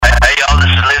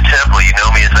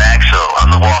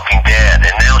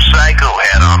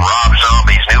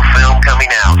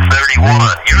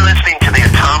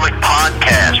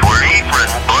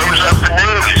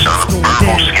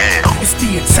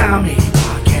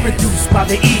produced by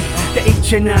the E, the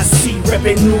HNIC,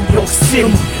 reppin' New York City.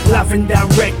 Live and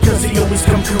direct, cause he always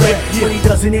come correct. When he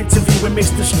does an interview, it makes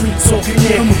the streets all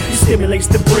connect. He stimulates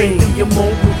the brain, your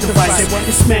mobile device.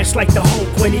 It's smashed like the Hulk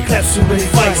when he claps you with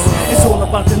advice. It's all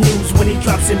about the news when he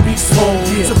drops in beast mode.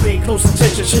 So pay close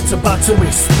attention, shit's about to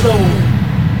explode.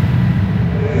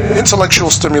 Intellectual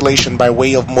stimulation by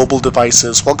way of mobile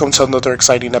devices. Welcome to another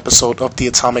exciting episode of the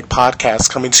Atomic Podcast,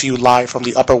 coming to you live from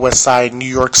the Upper West Side, New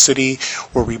York City,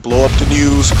 where we blow up the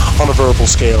news on a verbal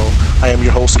scale. I am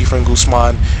your host, Efren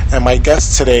Guzman, and my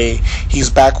guest today, he's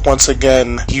back once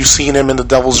again. You've seen him in The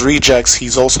Devil's Rejects.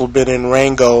 He's also been in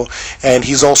Rango, and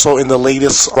he's also in the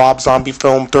latest Rob Zombie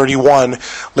film, 31.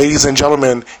 Ladies and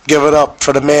gentlemen, give it up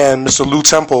for the man, Mr. Lew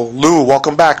Temple. Lew,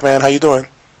 welcome back, man. How you doing?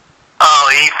 Oh,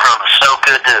 Ephraim, so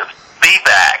good to be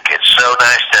back. It's so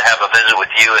nice to have a visit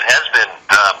with you. It has been,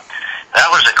 that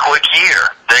was a quick year.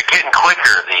 They're getting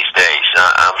quicker these days.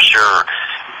 I'm sure,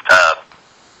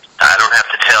 I don't have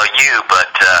to tell you, but,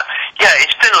 yeah,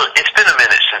 it's been a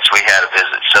minute since we had a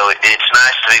visit. So it's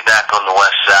nice to be back on the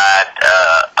west side,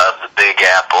 of the Big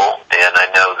Apple, and I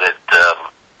know that,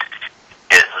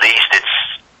 at least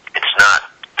it's not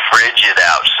frigid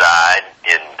outside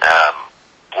in,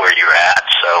 where you're at,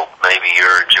 so maybe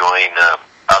you're enjoying a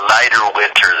lighter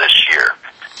winter this year.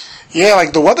 Yeah,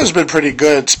 like the weather's been pretty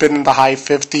good. It's been in the high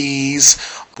 50s.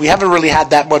 We haven't really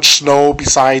had that much snow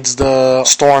besides the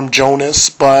storm Jonas,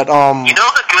 but You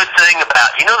know the good thing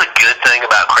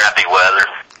about crappy weather?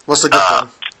 What's the good thing?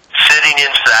 Sitting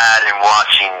inside and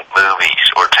watching movies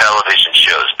or television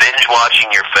shows, binge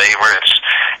watching your favorites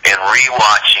and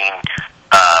rewatching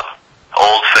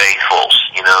old faithfuls.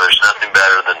 You know, there's nothing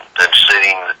better than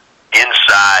sitting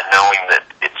inside knowing that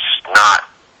it's not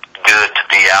good to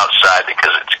be outside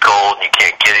because it's cold and you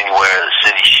can't get anywhere, the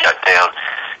city's shut down.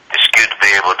 It's good to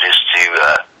be able just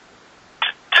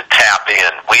to tap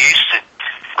in. We used to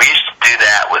do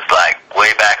that with, like,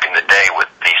 way back in the day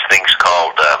with these things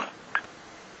called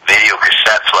video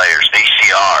cassette players,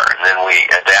 VCR, and then we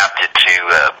adapted to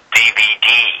DVD.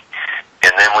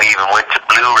 And then we even went to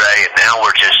Blu-ray, and now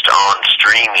we're just on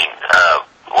streaming.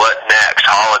 What next?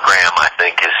 Hologram, I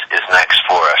think, is next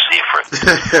for us, Efren.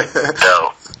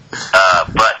 So,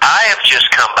 but I have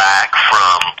just come back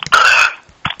from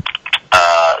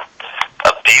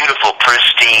a beautiful,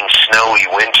 pristine, snowy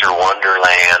winter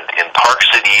wonderland in Park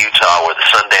City, Utah, where the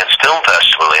Sundance Film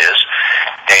Festival is.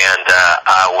 And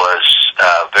I was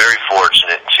very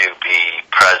fortunate to be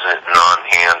present and on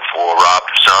hand for Rob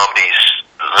Zombie's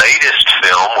latest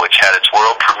film, which had its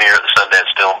world premiere at the Sundance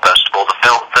Film Festival, the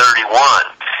film 31.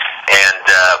 And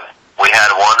we had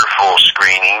a wonderful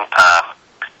screening.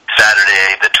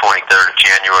 Saturday, the 23rd of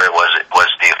January was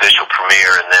the official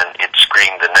premiere, and then it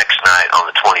screened the next night on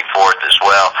the 24th as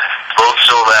well. Both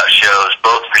sold-out shows,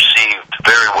 both received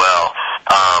very well.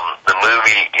 The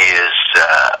movie is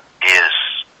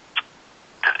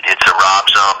it's a Rob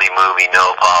Zombie movie,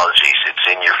 no apologies. It's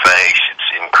in your face. It's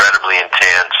incredibly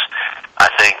intense. I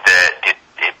think that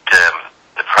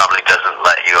it probably doesn't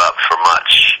let you up for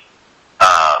much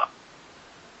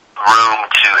room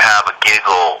to have a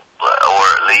giggle or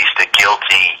at least a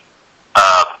guilty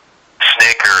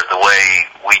snicker the way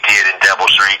we did in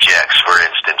Devil's Rejects, for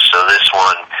instance. So this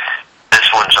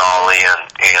one's all in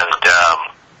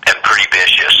and pretty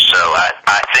vicious. So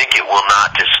I think it will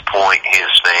not disappoint his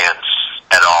fans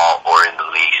at all or in the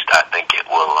least. I think it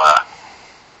will.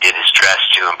 It is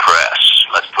dressed to impress.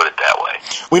 Let's put it that way.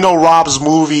 We know Rob's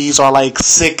movies are like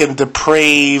sick and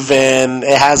depraved, and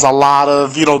it has a lot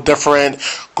of, different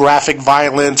graphic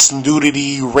violence,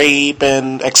 nudity, rape,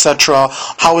 and etc.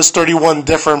 How is 31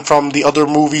 different from the other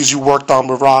movies you worked on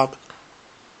with Rob?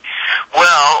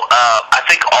 Well, I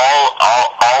think all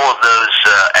of those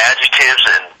adjectives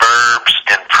and verbs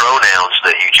and pronouns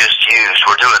that you just used,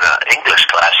 we're doing an English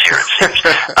class here, it seems.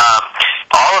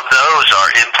 All of those are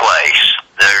in place.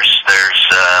 There's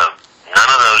none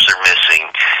of those are missing.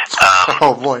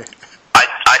 Oh boy!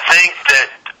 I think that,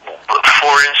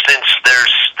 for instance,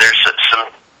 there's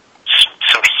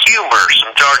some humor,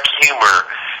 some dark humor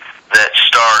that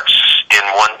starts in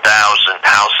 1,000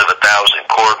 House of 1,000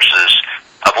 Corpses,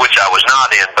 of which I was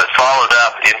not in, but followed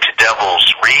up into Devil's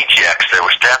Rejects. There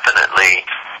was definitely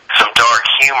some dark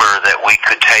humor that we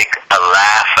could take a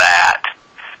laugh at,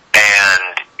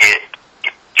 and it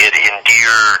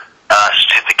endeared us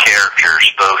to the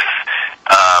characters, both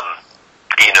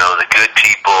the good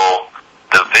people,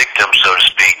 the victims, so to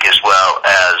speak, as well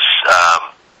as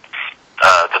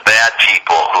the bad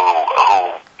people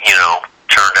who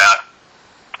turned out.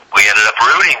 We ended up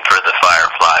rooting for the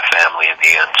Firefly family in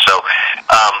the end. So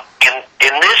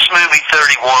in this movie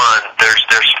 31,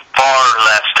 there's far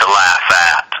less to laugh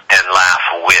at.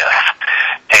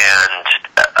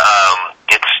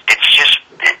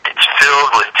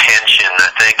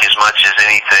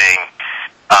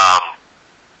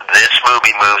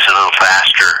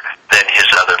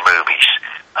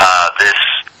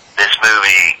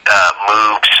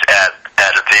 moves at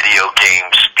a video game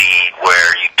speed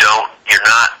where you're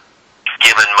not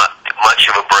given much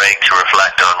of a break to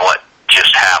reflect on what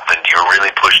just happened. You're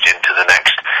really pushed into the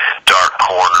next dark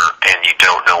corner, and you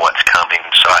don't know what's coming.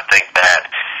 So I think that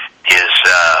is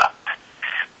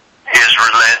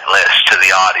relentless to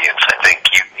the audience. I think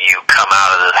you come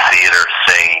out of the theater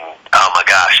saying, "Oh my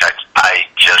gosh, I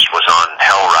just was on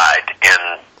hell ride,"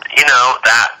 and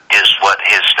that is what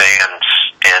his fans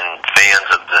and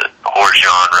fans of the horror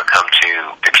genre come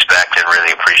to expect and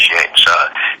really appreciate. So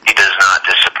he does not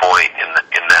disappoint in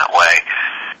that way.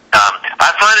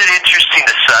 I find it interesting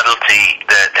the subtlety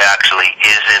that actually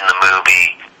is in the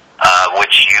movie,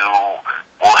 which you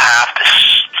will have to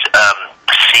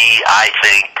see, I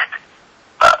think,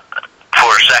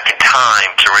 for a second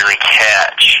time to really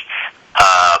catch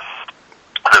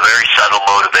the very subtle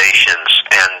motivations,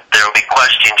 and there will be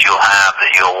questions you'll have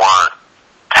that you'll want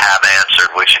to have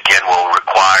answered, which again will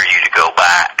require you to go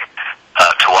back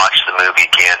to watch the movie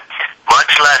again.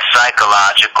 Much less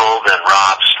psychological than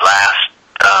Rob's last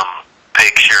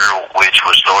picture, which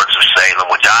was Lords of Salem,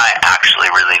 which I actually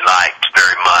really liked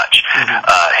very much.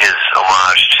 His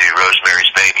homage to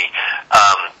Rosemary's Baby.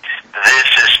 This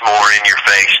is more in your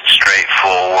face and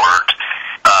straightforward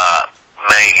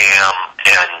mayhem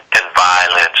and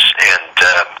violence and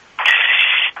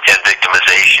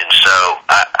victimization. So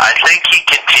I think he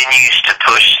continues to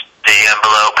push the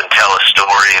envelope and tell a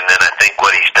story, and then I think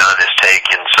what he's done is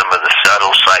taken some of the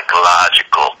subtle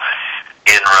psychological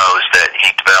inroads that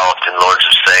he developed in Lords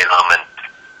of Salem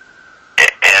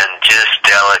and just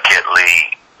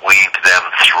delicately weave them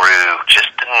through, just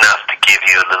enough to give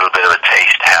you a little bit of a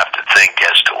taste to have to think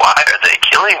as to why are they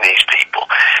killing these people,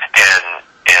 and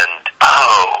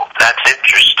oh, that's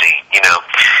interesting.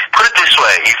 Put it this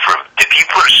way, Ephraim, if you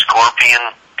put a scorpion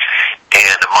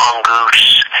and a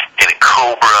mongoose and a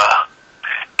cobra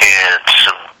and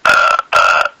some a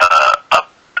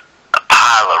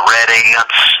pile of red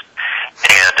ants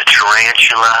and a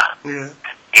tarantula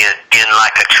in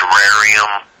like a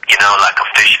terrarium, like a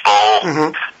fish bowl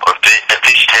or a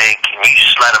fish tank, and you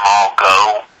just let them all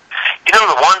go,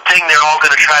 the one thing they're all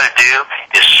going to try to do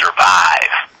is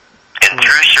survive. And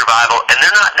through survival, and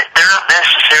they're not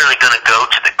necessarily going to go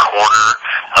to the corner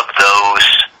of those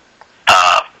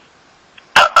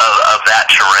of that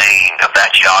terrain, of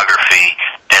that geography,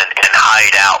 and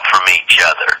hide out from each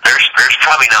other. There's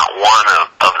probably not one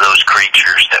of those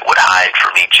creatures that would hide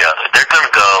from each other. They're going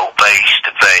to go face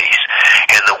to face,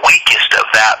 and the weakest of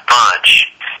that bunch,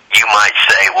 you might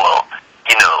say, well,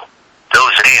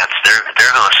 those ants,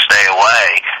 they're going to stay away,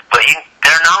 but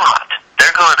they're not.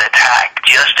 They're going to attack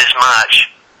just as much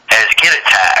as get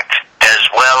attacked, as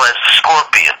well as the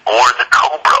scorpion or the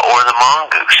cobra or the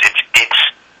mongoose.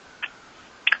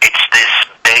 It's this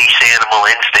base animal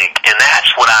instinct, and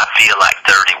that's what I feel like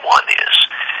 31 is.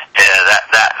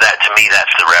 That to me,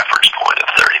 that's the reference point of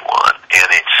 31, and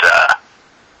it's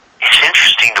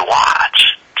interesting to watch.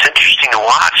 It's interesting to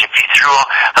watch if you threw.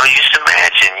 Just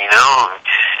imagine,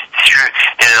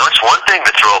 it's one thing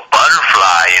to throw a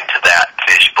butterfly into that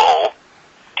fish bowl,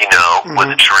 with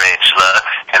a tarantula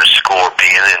and a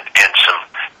scorpion and some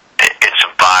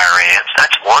fire ants.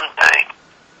 That's one thing.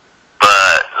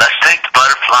 But let's take the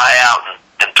butterfly out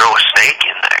and throw a snake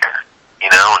in there,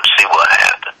 and see what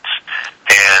happens.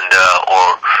 And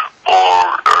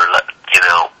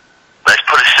let's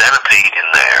put a centipede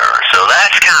in there. So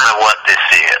that's kind of what this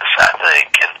is, I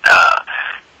think. And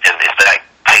if that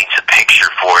paints a picture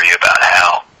for you about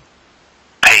how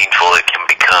painful it can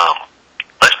become.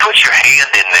 Let's put your hand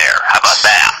in there. How about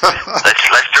that?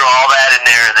 let's throw all that in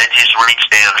there, and then just reach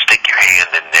down and stick your hand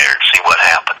in there and see what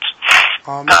happens.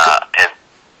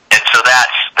 And so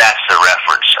that's the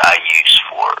reference I use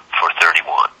for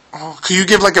 31. Oh, could you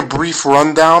give like a brief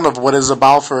rundown of what it's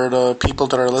about for the people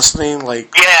that are listening? Yeah, absolutely.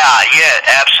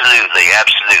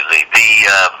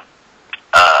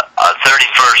 The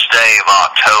 31st day of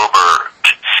October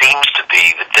seems to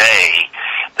be the day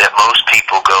that most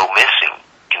people go missing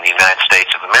in the United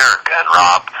States of America, and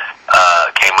Rob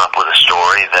came up with a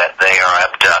story that they are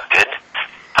abducted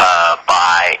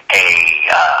by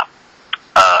a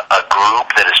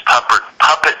group that is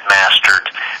puppet mastered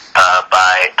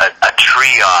by a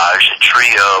trio of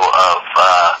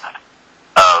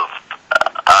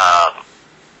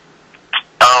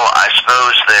I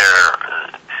suppose they're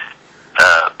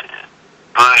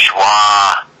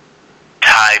bourgeois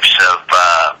types of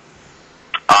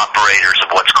operators of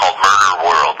what's called Murder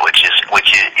World, which is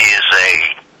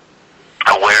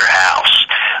a warehouse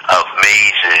of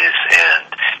mazes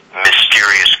and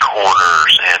mysterious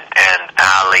corners and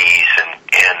alleys and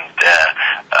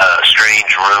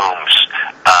strange rooms,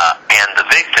 and the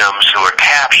victims who are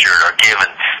captured are given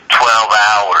 12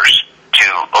 hours to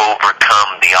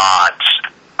overcome the odds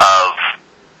of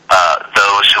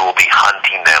those who will be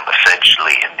hunting them,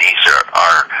 essentially. And these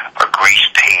are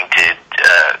grease-painted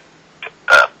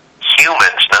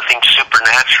humans, nothing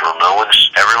supernatural.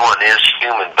 Everyone is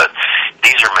human, but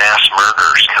these are mass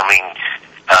murderers coming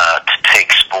to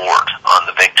take sport on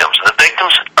the victims. And the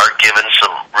victims are given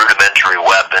some rudimentary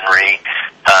weaponry,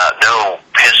 no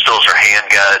pistols or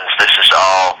handguns. This is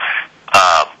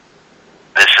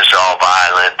all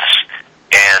violence,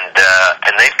 and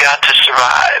they've got to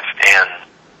survive. And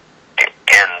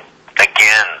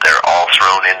again, they're all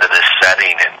thrown into this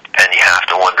setting, and you have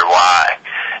to wonder why.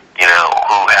 You know,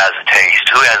 who has a taste?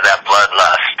 Who has that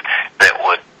bloodlust that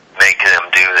would make them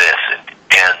do this?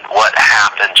 And what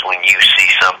happens when you see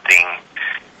something,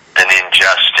 an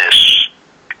injustice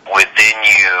within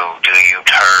you? Do you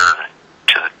turn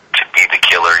to be the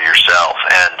killer yourself?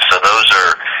 And so those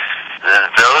are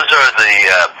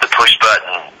the push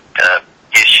button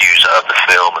issues of the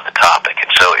film and the topic.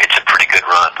 And so it's a pretty good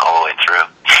run all the way through.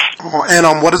 Oh,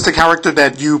 and what is the character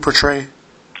that you portray?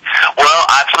 Well,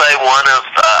 I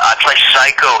play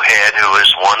Psycho Head, who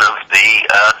is one of the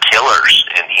killers,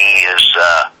 and he's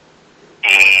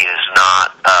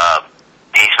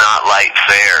not light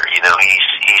fare. You know,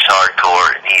 he's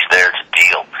hardcore, and he's there to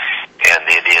deal. And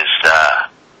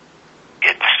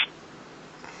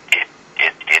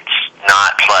it's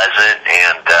not pleasant,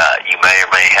 and you may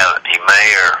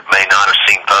or may not have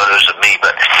seen photos of me,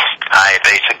 but I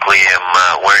basically am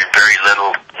wearing very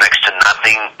little, next to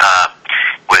nothing,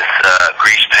 with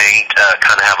grease paint,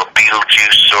 kind of have a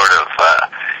Beetlejuice sort of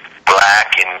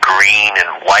black and green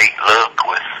and white look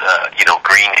with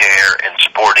green hair, and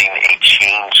sporting a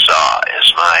chainsaw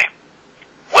as my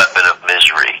weapon of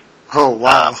misery. Oh,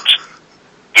 wow.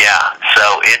 Yeah,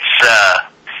 so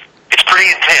it's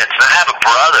pretty intense. And I have a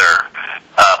brother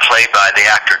played by the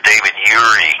actor David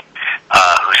Urey,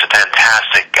 who's a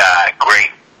fantastic guy,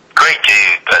 great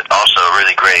dude, but also a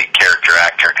really great character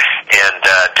actor. And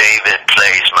David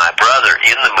plays my brother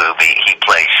in the movie. He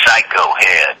plays Psycho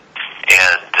Head,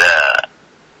 and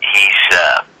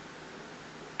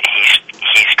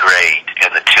he's great.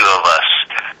 And the two of us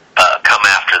come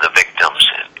after the victims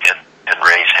and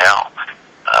raise hell.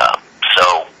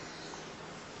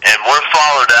 And we're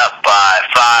followed up by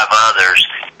 5 others,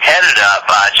 headed up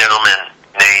by a gentleman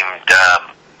named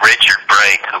Richard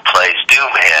Brake, who plays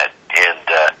Doomhead. And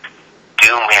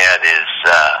Doomhead is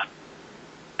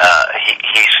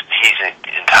he's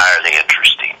entirely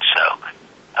interesting. So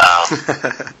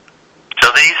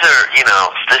these are,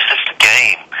 this is the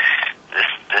game. This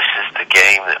is the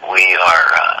game that we're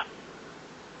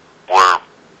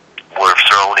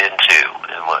thrown into,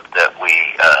 and that we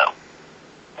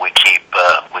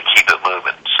keep it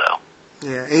moving. So.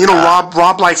 Yeah, and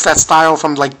Rob likes that style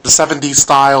from like the '70s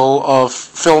style of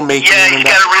filmmaking. Yeah, he's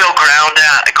got a real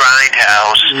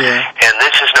grindhouse, and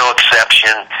this is no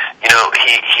exception. You know,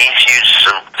 he's used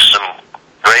some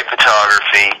great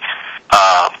photography,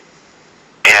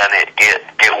 and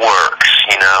it works.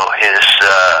 You know, his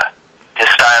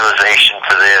stylization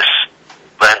for this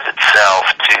lends itself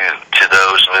to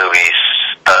those movies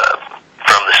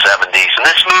from the '70s, and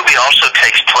this movie also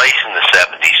takes place in the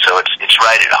 '70s, so it's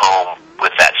right at home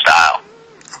with that style.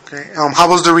 Okay. How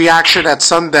was the reaction at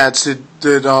Sundance?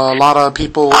 Did a lot of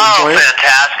people enjoy it? Oh,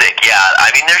 fantastic! Yeah,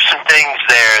 I mean, there's some things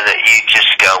there that you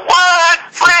just go, what?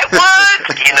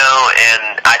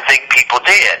 And I think people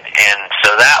did, and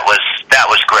so that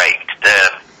was great.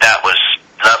 That was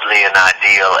lovely and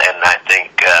ideal, and I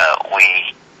think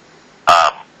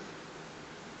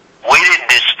we didn't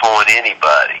disappoint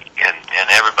anybody, and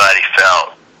everybody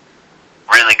felt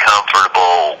really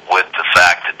comfortable with the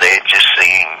fact that they had just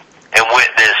seen and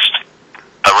witnessed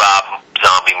a Rob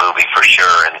Zombie movie for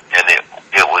sure, and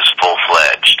it was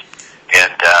full-fledged.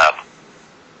 And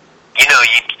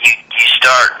you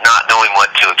start not knowing what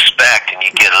to expect, and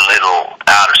you get a little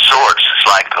out of sorts. It's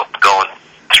like going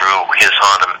through his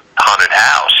haunted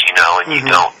house, and you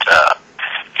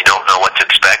don't know what to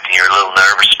expect, and you're a little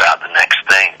nervous about the next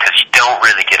thing because you don't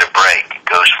really get a break. It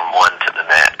goes from one to the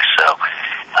next. So,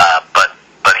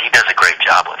 but he does a great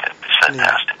job with it. It's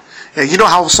fantastic. Yeah, you know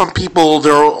how some people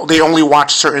they only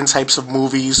watch certain types of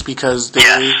movies because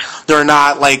they're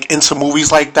not like into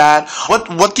movies like that.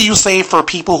 What do you say for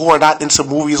people who are not into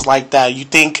movies like that? You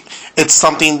think it's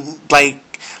something like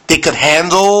they could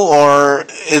handle, or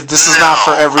this is not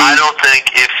for every? I don't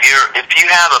think if you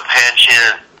have a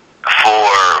penchant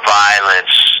for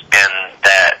violence and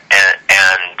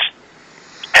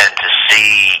to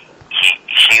see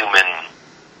human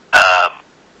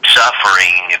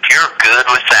suffering, if you're good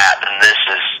with that,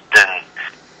 then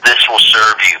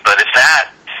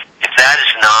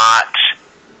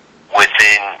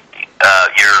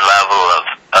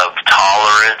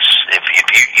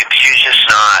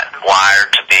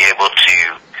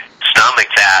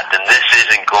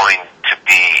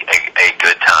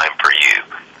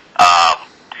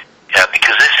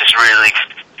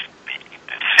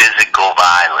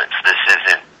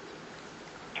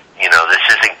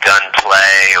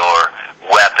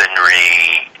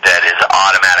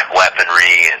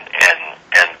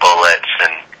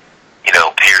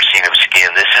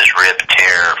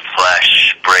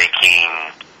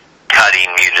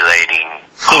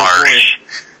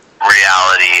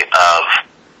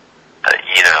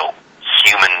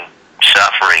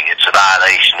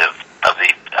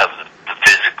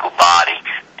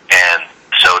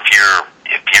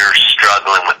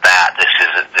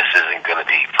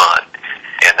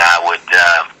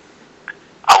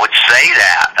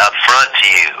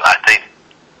I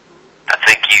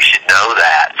think you should know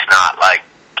that. It's not like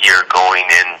you're going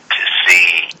in to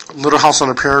see Little House on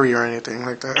the Prairie or anything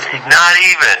like that. Not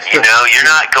even, you're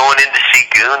not going in to see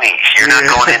Goonies. You're not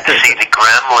going in to see the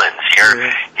Gremlins.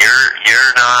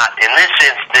 You're not, in this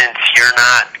instance, you're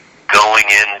not going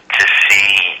in to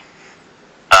see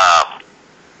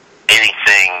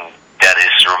anything that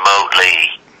is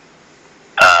remotely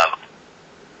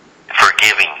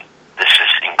forgiving. This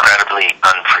is incredibly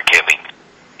unforgiving.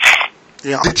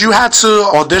 Yeah. Did you have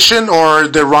to audition, or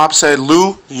did Rob say,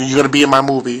 "Lew, you're going to be in my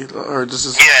movie"? Or this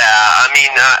is? Yeah, I mean,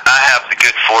 I have the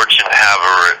good fortune to have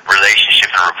a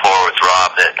relationship and rapport with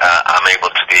Rob that I'm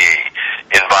able to be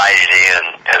invited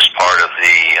in as part of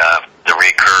the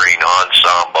recurring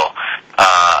ensemble,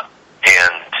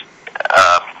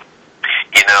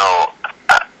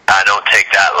 I don't take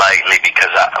that lightly,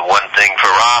 because one thing for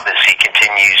Rob is he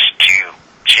continues to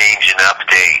change and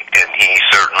update, and he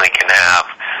certainly can have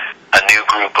a new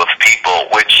group of people,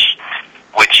 which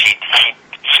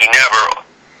he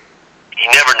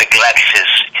never neglects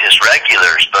his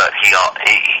regulars, but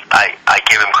I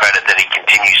give him credit that he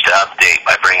continues to update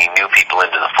by bringing new people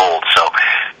into the fold. So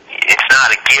it's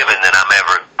not a given that I'm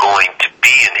ever going to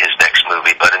be in his next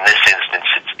movie, but in this instance,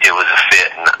 it was a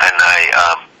fit, and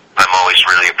I'm always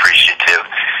really appreciative.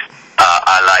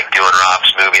 I like doing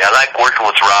Rob's movie. I like working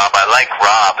with Rob. I like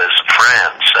Rob as a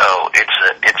friend, so it's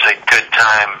a good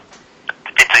time.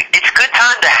 It's a good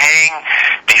time to hang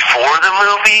before the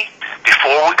movie,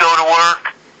 before we go to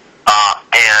work,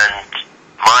 and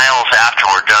miles after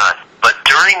we're done. But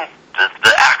during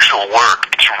the actual work,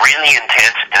 it's really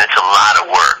intense, and it's a lot of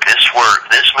work.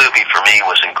 This movie for me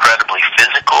was incredibly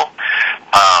physical.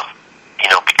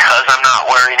 Because I'm not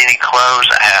wearing any clothes,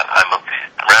 I'm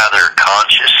rather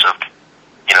conscious of,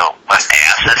 my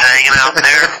ass is hanging out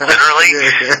there, literally.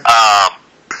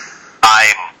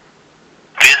 I'm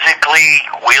physically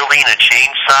wielding a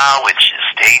chainsaw, which is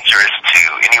dangerous to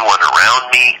anyone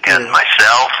around me and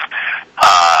myself,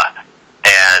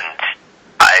 and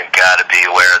I've got to be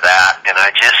aware of that. And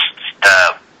I just,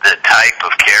 the type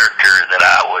of character that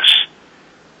I was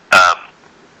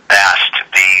asked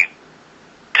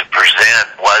to present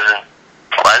wasn't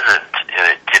pleasant,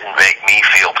 and it didn't make me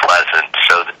feel pleasant,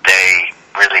 so the day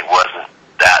really wasn't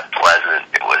that pleasant.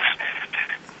 It was,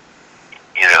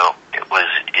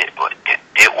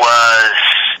 it was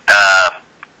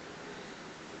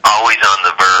always on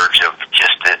the verge of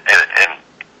just an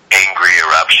angry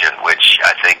eruption, which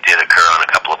I think did occur on a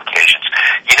couple of occasions.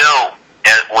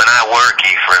 When I work,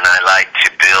 Ephraim, I like to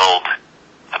build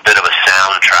a bit of a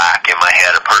soundtrack in my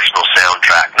head, a personal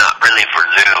soundtrack, not really for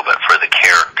Lew, but for the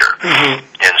character. Mm-hmm.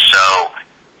 And so,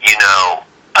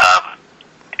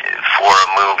 for a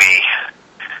movie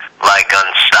like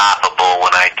Unstoppable,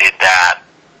 when I did that,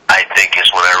 I think is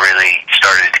when I really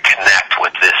started to connect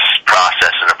with this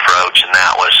process and approach, and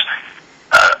that was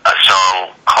a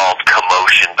song called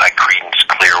Commotion by Creedence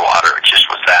Clearwater. It just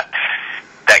was that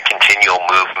continual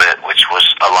movement, which was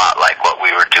a lot like what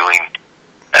we were doing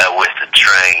with the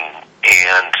train.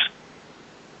 And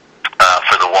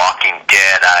for The Walking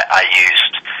Dead, I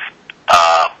used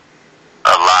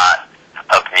a lot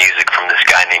of music from this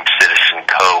guy named Citizen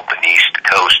Cope, an East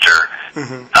Coaster,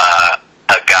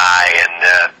 a guy, and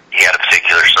he had a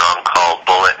particular song called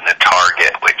Bullet in the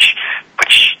Target, which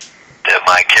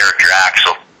my character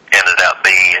Axel ended up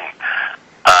being.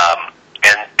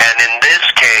 And in this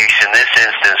case, in this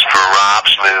instance, for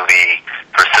Rob's movie,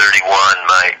 for 31,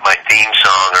 my theme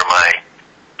song, or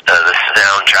the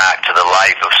soundtrack to The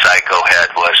Life of Psycho Head,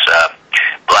 was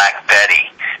Black Betty,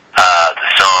 the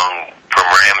song from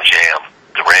Ram Jam,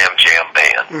 the Ram Jam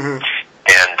band. Mm-hmm.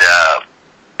 And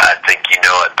I think you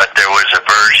know it, but there was a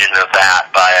version of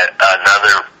that by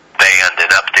another band,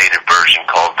 an updated version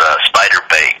called Spider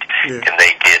Bait, and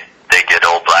they did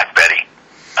Old Black Betty,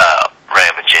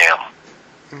 Ram and Jam,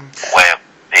 wham,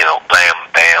 blam,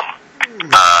 bam.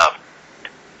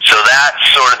 So that's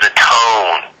sort of the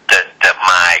tone that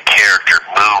my character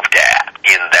moved at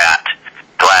in that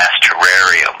glass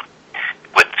terrarium,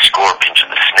 with the scorpions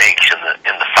and the snakes and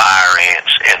the fire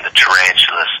ants and the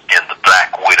tarantulas and the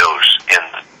black widows and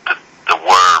the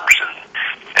worms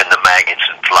and the maggots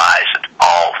and flies, and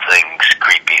all things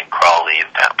creepy and crawly in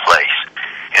that place.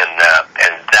 And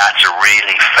that's a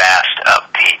really fast,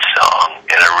 upbeat song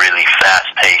and a really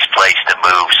fast-paced place to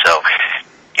move. So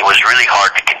it was really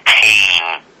hard to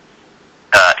contain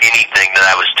anything that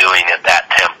I was doing at that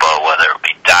tempo, whether it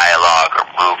be dialogue or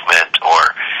movement or,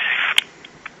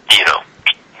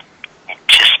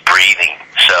 just breathing.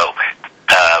 So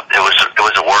it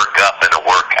was a work up and a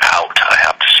work out, I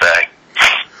have to say.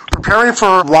 Preparing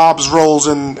for Rob's roles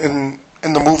in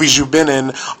in the movies you've been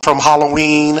in, from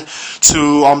Halloween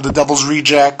to The Devil's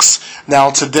Rejects,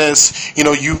 now to this. You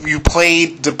know, you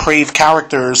played depraved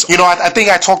characters. You know, I think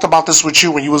I talked about this with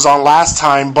you when you was on last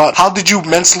time, but how did you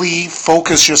mentally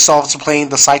focus yourself to playing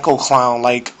the psycho clown?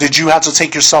 Like, did you have to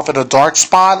take yourself in a dark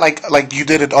spot like you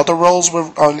did in other roles with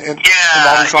in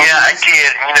I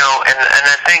did. You know, and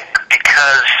I think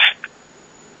because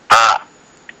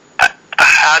I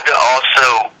had to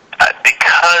also,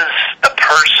 because a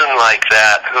person like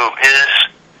that who is,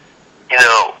 you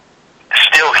know,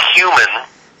 still human,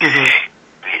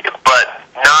 but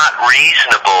not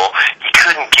reasonable, you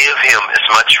couldn't give him as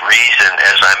much reason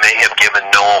as I may have given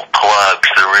Noel Pluggs,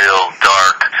 the real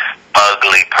dark,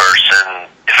 ugly person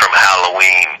from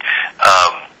Halloween,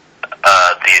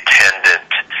 the attendant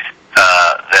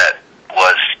that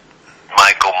was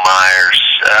Michael Myers,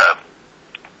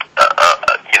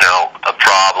 you know, a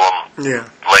problem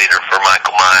later for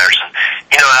Michael Myers. And,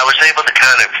 you know, I was able to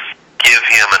kind of give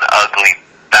him an ugly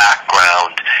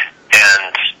background,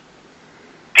 and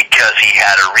because he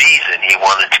had a reason, he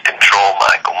wanted to control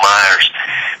Michael Myers.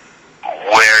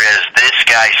 Whereas this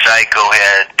guy, Psycho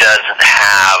Head, doesn't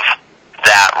have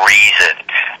that reason.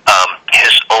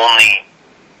 His only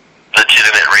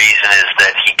legitimate reason is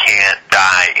that he can't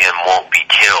die and won't be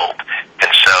killed,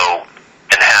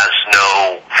 and has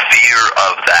no fear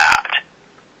of that,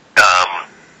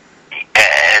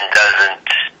 and doesn't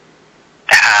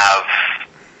have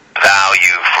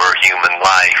value for human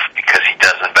life because he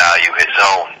doesn't value his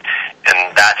own,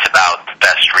 and that's about the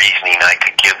best reasoning I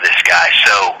could give this guy.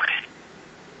 So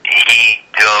he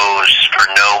goes for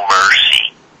no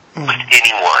mercy with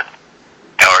anyone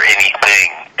or anything,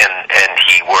 and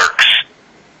he works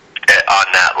on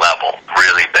that level,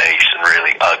 really base and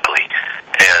really ugly,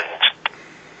 and,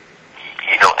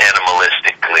 you know,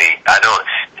 animalistically. I don't,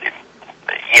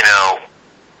 you know,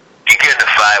 you get in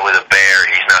a fight with a bear,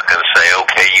 he's not going to say,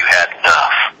 okay, you had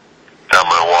enough, I'm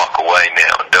going to walk away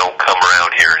now, don't come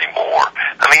around here anymore.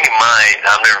 I mean, he might.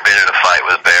 I've never been in a fight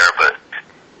with a bear, but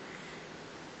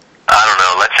I don't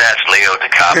know, let's ask Leo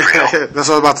DiCaprio.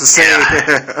 That's what I was about to say.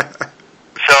 Yeah.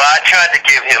 So I tried to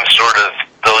give him sort of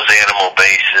those animal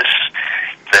bases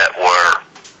that were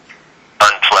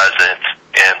unpleasant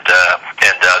and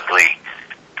ugly,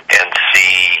 and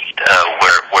see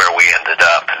where we ended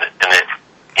up, and it,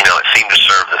 you know, it seemed to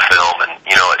serve the film. And,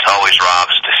 you know, it's always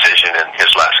Rob's decision and his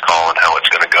last call and how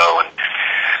it's going to go, and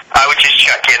I would just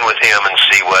check in with him and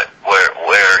see where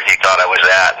he thought I was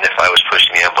at, and if I was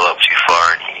pushing the envelope too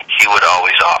far, and he would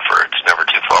always offer it's never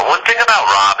too far. One thing about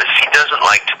Rob is he doesn't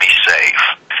like to be safe,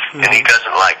 and he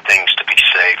doesn't like things to be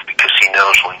safe because he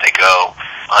knows when they go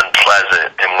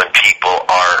unpleasant and when people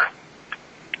are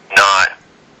not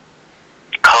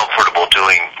comfortable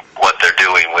doing what they're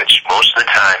doing, which most of the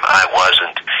time I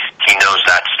wasn't. He knows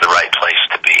that's the right place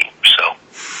to be. So.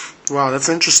 Wow, that's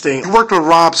interesting. You worked with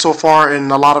Rob so far in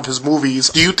a lot of his movies.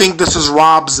 Do you think this is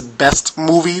Rob's best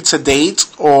movie to date,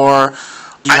 or?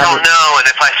 I don't know, and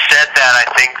if I said that, I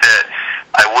think that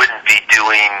I wouldn't be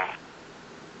doing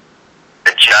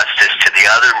justice to the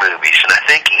other movies, and I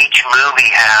think each movie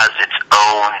has its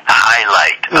own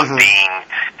highlight of being,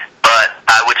 but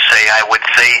I would say,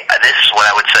 this is what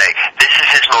I would say, this is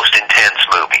his most intense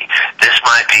movie. This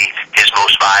might be his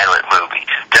most violent movie.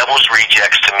 Devil's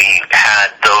Rejects, to me,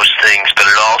 had those things, but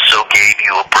it also gave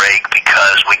you a break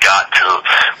because we got to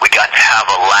have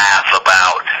a laugh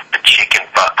about the chicken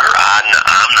fucker. I'm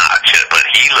not sure, but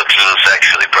he looks a little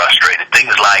sexually frustrated,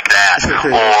 things like that.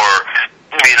 Or,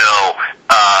 you know,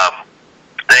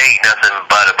 they ain't nothing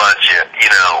but a bunch of, you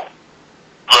know,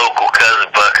 local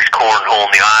cousin buckets cornhole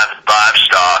in the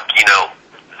livestock, you know,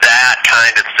 that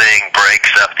kind of thing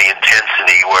breaks up the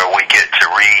intensity where we get to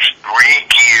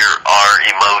re-gear our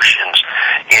emotions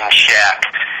in check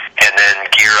and then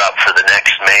gear up for the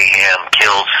next mayhem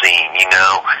kill scene, you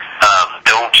know.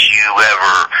 Don't you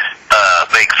ever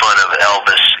make fun of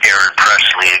Elvis, Aaron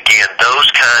Presley again, those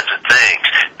kinds of things.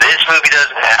 This movie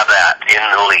doesn't have that in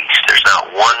the least. There's not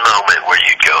one moment where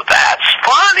you go, that's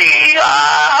funny,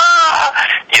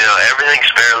 you know,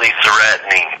 everything's fairly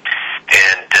threatening.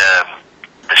 And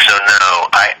so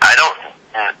no, I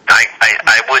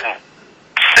wouldn't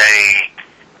say.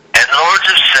 And Lords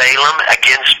of Salem,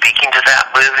 again, speaking to that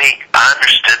movie, I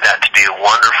understood that to be a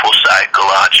wonderful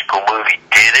psychological movie.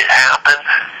 Did it happen?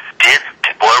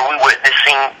 Were we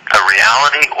witnessing a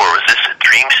reality, or was this a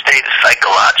dream state, a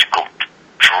psychological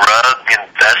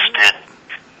drug-infested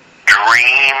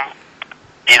dream?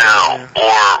 You know,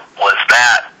 or was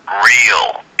that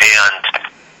real? And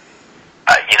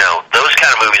you know, those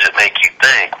kind of movies that make you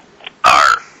think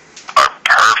are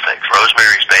perfect.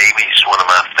 Rosemary's Baby is one of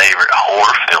my favorite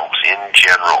horror films in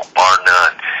general, bar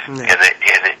none. Yeah.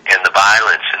 And the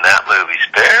violence in that movie is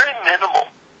very minimal.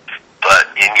 But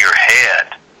in your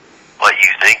head, what you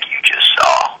think you just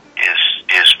saw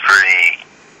is pretty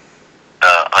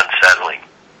unsettling.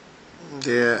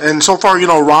 Yeah, and so far,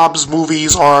 Rob's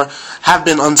movies have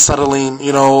been unsettling,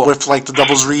 with like The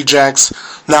Devil's Rejects,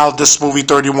 now this movie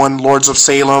 31, Lords of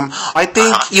Salem. I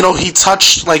think, he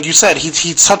touched, like you said,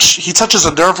 he touches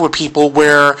a nerve with people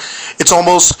where it's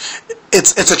almost,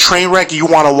 it's a train wreck, you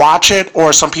want to watch it,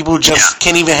 or some people just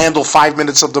can't even handle 5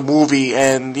 minutes of the movie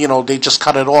and, they just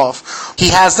cut it off. He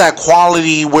has that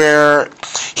quality where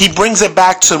he brings it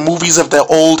back to movies of the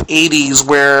old 80s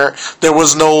where there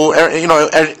was no,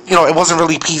 it wasn't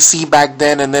really PC back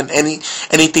then, and then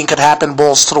anything could happen,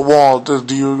 balls to the wall. Do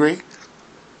you agree?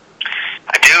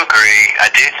 I do agree. I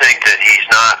do think that he's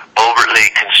not overly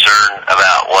concerned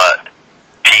about what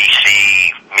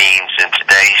PC means in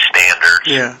today's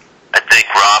standards. Yeah. I think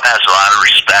Rob has a lot of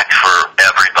respect for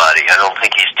everybody. I don't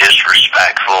think he's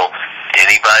disrespectful to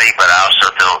anybody, but I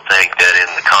also don't think that in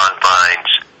the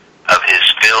confines of his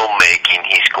filmmaking,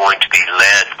 he's going to be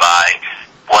led by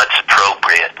what's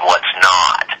appropriate and what's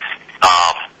not.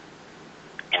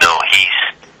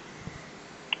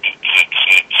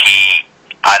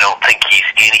 I don't think he's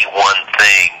any one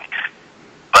thing,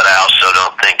 but I also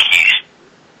don't think he's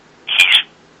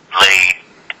laid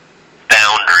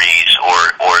boundaries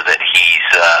or that he's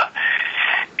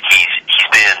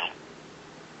been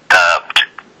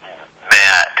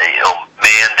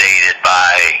mandated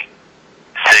by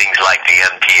things like the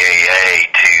MPAA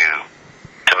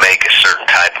to make a certain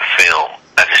type of film.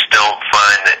 I just don't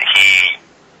find that he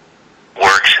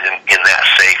works in that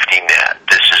safety net.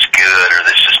 This is good, or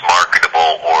this is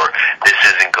marketable, or this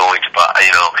isn't going to buy.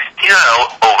 He's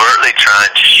not overtly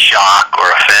trying to shock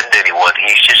or offend anyone.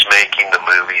 He's just making the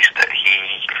movies that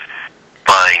he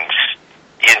finds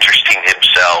interesting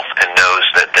himself and knows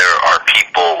that there are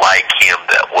people like him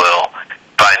that will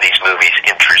find these movies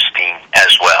interesting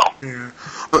as well. Yeah.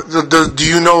 Do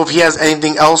you know if he has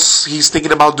anything else he's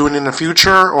thinking about doing in the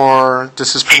future, or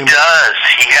this is pretty He does.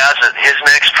 He has his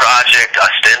next project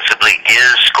ostensibly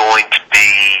is going to be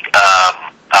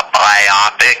a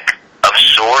biopic of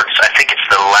sorts. I think it's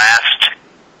the last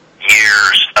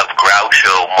years of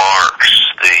Groucho Marx,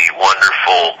 the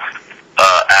wonderful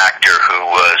actor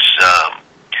who was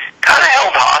kind of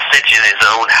held hostage in his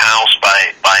own house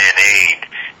by an aide.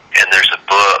 And there's a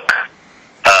book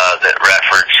that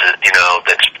references,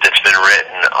 that's been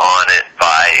written on it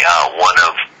by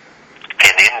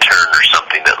an intern or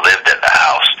something that lived at the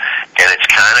house, and it's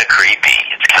kind of creepy.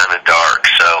 It's kind of dark,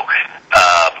 so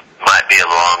might be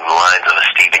along the lines of a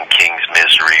Stephen King's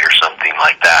Misery or something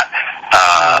like that.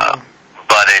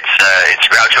 But it's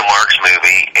Groucho Marx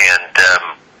movie, and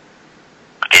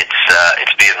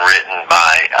it's being written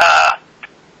by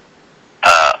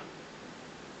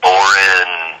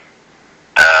Oren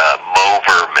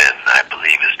Moverman, I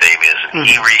believe his name is, and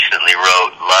he recently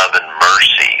wrote Love and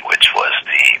Mercy, which was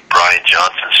the Brian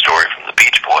Johnson story from the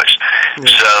Beach Boys.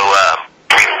 So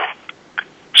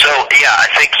yeah, I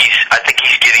think he's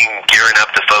gearing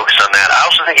up to focus on that. I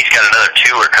also think he's got another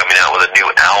tour coming out with a new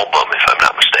album, if I'm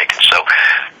not mistaken. So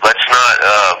let's not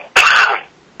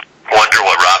wonder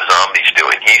what Rob Zombie's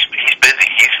doing. He's busy.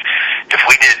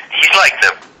 He's like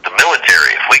the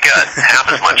military. If we got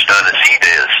half as much done as he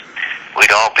does,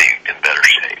 we'd all be in better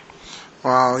shape.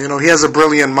 Wow, he has a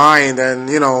brilliant mind, and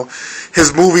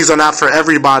his movies are not for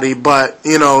everybody, but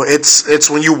it's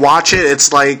when you watch it,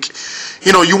 it's like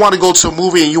you want to go to a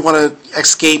movie and you want to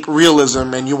escape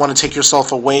realism and you want to take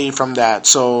yourself away from that.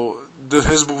 So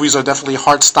his movies are definitely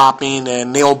heart-stopping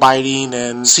and nail-biting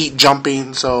and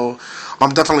seat-jumping, so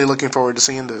I'm definitely looking forward to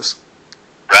seeing this.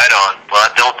 Right on. Well, I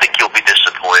don't think you'll be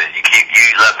disappointed.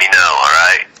 You let me know, all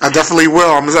right? I definitely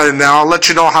will. Now I'll let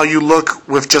you know how you look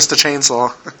with just a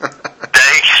chainsaw.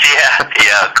 Thanks.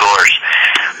 Yeah, of course.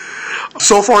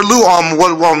 So far, Lew,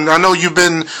 I know you've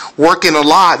been working a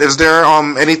lot. Is there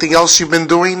anything else you've been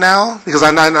doing now? Because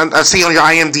I see on your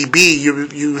IMDb you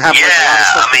have like a lot of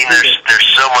stuff. I mean, there's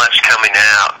so much coming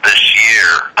out this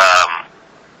year.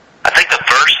 I think the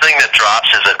first thing that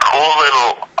drops is a cool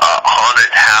little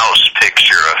haunted house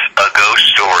picture, a ghost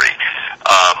story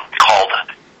called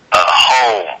Home,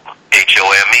 Home,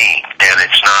 and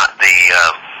it's not the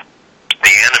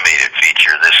animated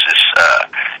feature. This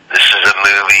is a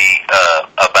movie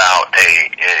about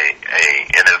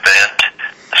an event,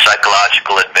 a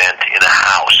psychological event in a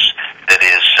house that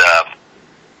is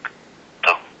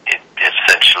it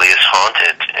essentially is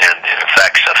haunted, and it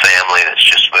affects a family that's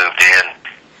just moved in.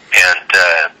 And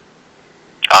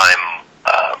I'm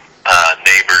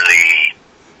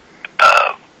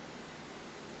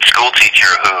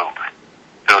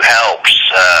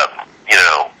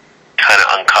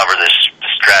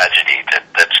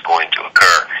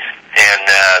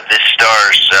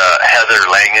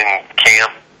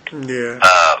Langenkamp. Yeah.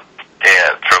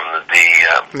 From the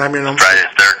Nightmare on Elm Friday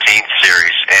Street. the 13th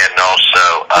series, and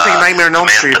also I think Nightmare on Elm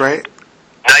Street, right?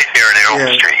 Nightmare on Elm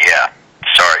Yeah. Street, yeah.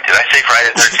 Sorry, did I say Friday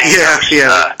the 13th?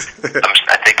 Yeah.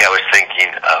 I think I was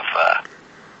thinking of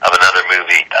another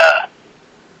movie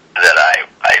that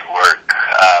I work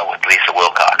with Lisa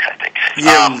Wilcox, I think.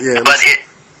 Yeah. But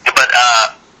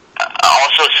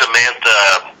also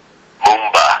Samantha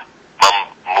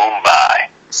Mumbai,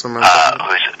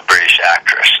 who's a British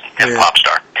actress and pop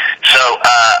star. So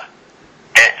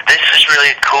this is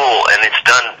really cool, and it's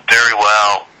done very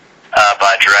well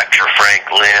by director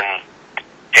Frank Lin,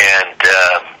 and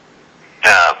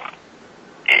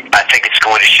I think it's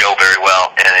going to show very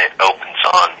well, and it opens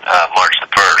on March the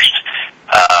 1st.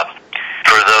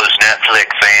 For those Netflix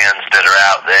fans that are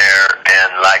out there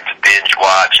and like to binge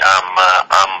watch,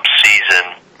 I'm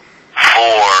season 4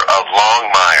 of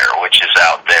Longmire, which is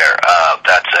out there.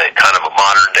 That's a kind of a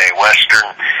modern day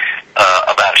Western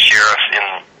about a sheriff in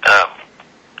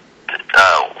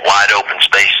wide open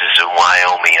spaces in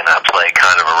Wyoming, and I play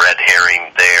kind of a red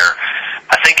herring there.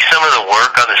 I think some of the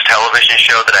work on this television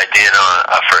show that I did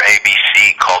for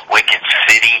ABC called Wicked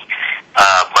City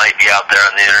might be out there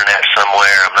on the internet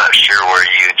somewhere. I'm not sure where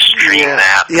you'd stream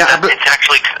that. Yeah, it's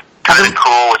actually kind of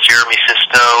cool with Jeremy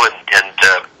Sisto and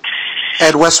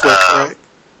Ed Westwick, right?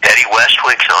 Eddie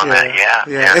Westwick's on that,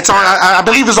 yeah. It's on. I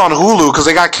believe it's on Hulu because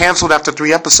they got canceled after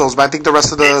 3 episodes. But I think the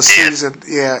rest of the season,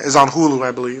 is on Hulu,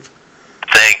 I believe.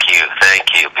 Thank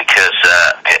you, because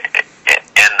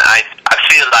and I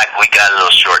feel like we got a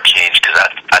little shortchanged because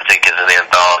I think as an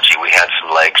anthology we had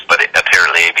some legs, but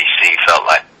apparently ABC felt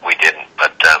like we didn't.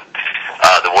 But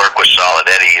the work was solid.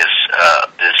 Eddie is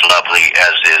lovely,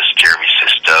 as is Jeremy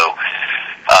Sisto,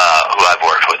 who I've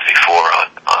worked with before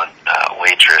on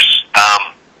Waitress.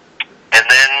 And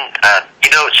then,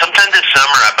 sometime this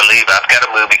summer, I believe, I've got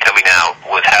a movie coming out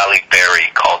with Halle Berry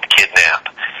called Kidnap.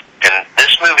 And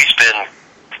this movie's been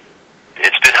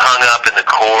hung up in the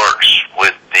courts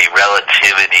with the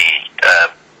Relativity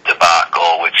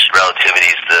debacle, which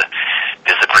Relativity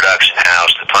is the production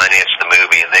house that financed the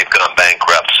movie, and they've gone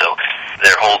bankrupt. So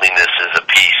they're holding this as a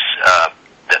piece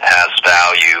that has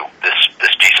value,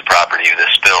 this piece of property,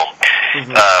 this film,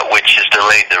 which has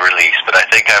delayed the release. But I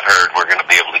think I've heard we're going to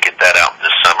be able to get that out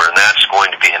this summer, and that's going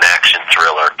to be an action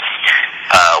thriller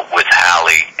with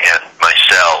Halle and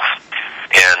myself.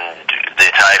 And the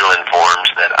title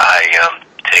informs that I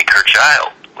take her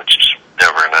child, which is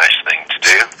never a nice thing to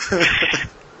do.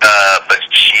 But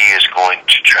she is going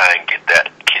to try and get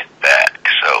that kid back,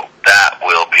 so that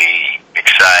will be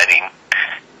exciting.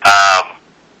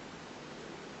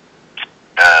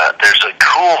 There's a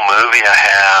cool movie I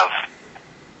have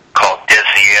called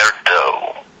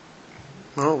Desierto.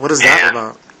 Oh, what is that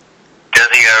about?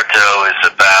 Desierto is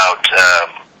about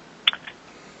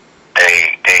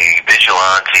a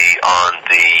vigilante on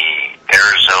the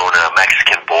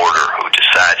Arizona-Mexican border who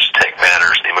decides to take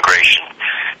matters in immigration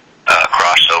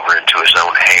crossover into his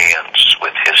own hands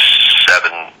with his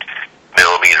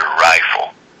 7mm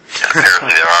rifle. And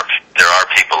apparently there are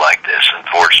people like this,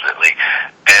 unfortunately.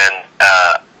 And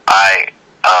I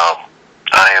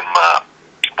am a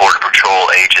Border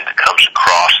Patrol agent that comes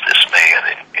across this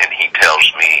man, and he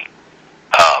tells me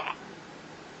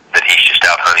that he's just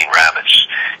out hunting rabbits,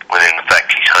 when in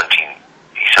fact he's hunting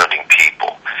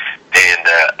people.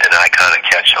 And I kind of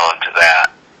catch on to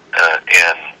that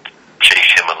and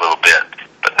chase him a little bit,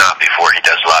 but not before he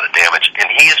does a lot of damage. And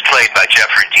he is played by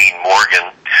Jeffrey Dean Morgan,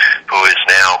 who is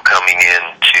now coming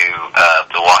into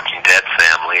the Walking Dead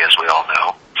family, as we all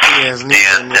know. And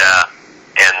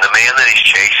the man that he's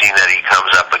chasing, that he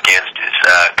comes up against, is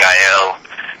Gael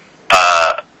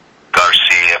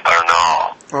Garcia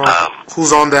Bernal.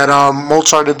 Who's on that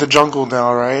Mozart in the Jungle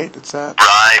now, right? It's that?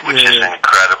 Right, which is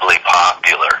incredibly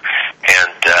popular.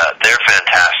 And they're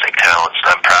fantastic talents,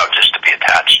 and I'm proud just to be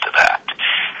attached to that.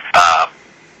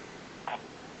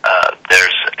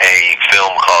 There's a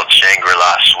film called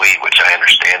Shangri-La Suite, which I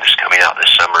understand is coming out this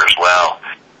summer as well,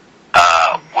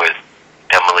 with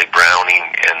Emily Browning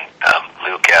and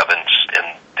Luke Evans,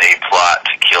 and they plot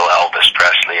to kill Elvis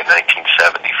Presley in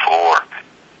 1974.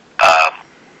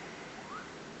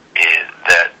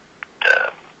 That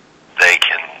they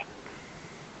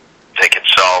can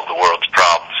solve the world's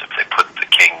problems if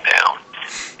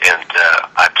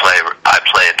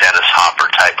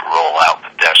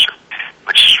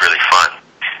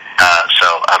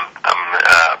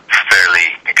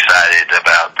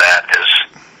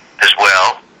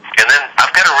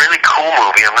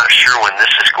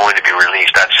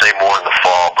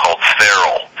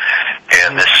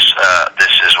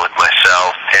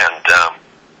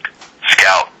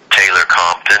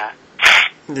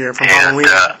here from Halloween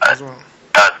as well.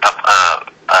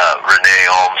 Renee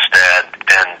Olmsted,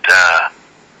 and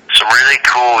some really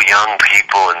cool young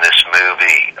people in this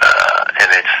movie, and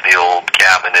it's the old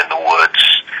cabin in the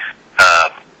woods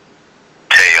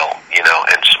tale,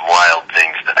 and some wild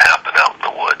things that happen out in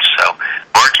the woods. So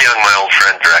Mark Young, my old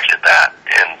friend, directed that,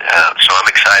 and so I'm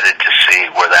excited to see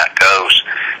where that goes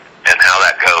and how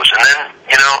that goes. And then,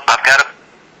 I've got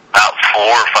about 4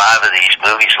 or 5 of these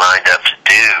movies lined up to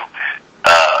do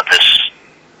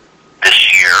this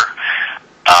year.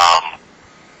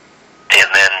 And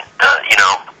then,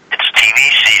 it's TV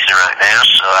season right now,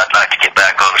 so I'd like to get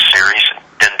back on a series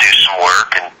and do some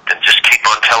work and just keep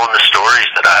on telling the stories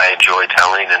that I enjoy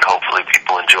telling, and hopefully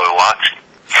people enjoy watching.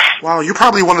 Wow, you're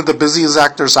probably one of the busiest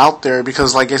actors out there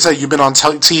because, like I said, you've been on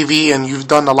TV and you've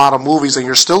done a lot of movies and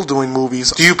you're still doing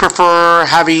movies. Do you prefer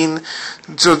having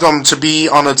to be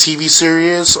on a TV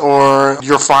series, or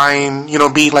you're fine,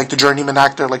 being like the journeyman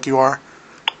actor like you are?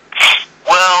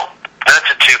 Well, that's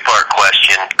a two-part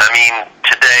question. I mean,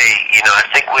 today,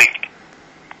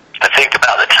 I think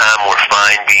about the time we're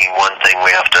fine being one thing, we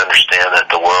have to understand that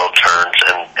the world turns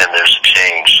and there's a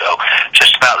change. So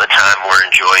just about the time we're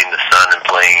enjoying the sun and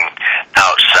playing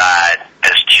outside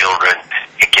as children,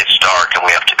 it gets dark and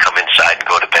we have to come inside and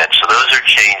go to bed. So those are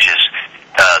changes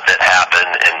that happen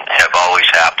and have always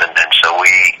happened. And so we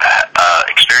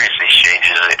experience these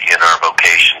changes in our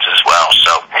vocations as well.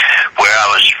 So where I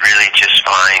was really just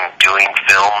fine doing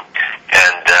film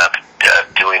and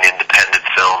doing independent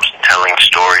films and telling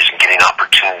stories and getting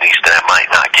opportunities that I might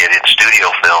not get in studio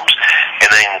films, and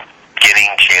then getting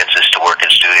chances to work in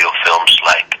studio films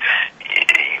like,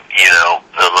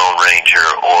 The Lone Ranger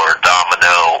or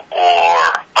Domino or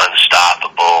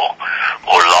Unstoppable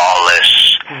or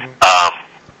Lawless,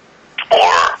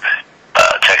 or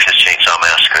Texas Chainsaw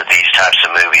Massacre, these types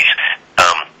of movies.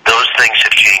 Those things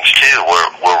have changed too.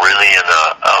 We're really in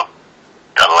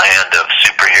a land of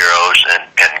superheroes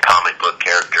and comic book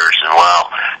characters, and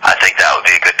I think that would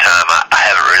be a good time. I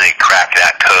haven't really cracked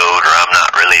that code, or I'm not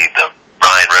really the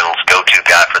Ryan Reynolds go-to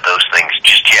guy for those things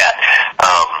just yet.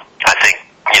 I think,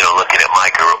 looking at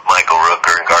Michael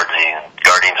Rooker and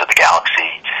Guardians of the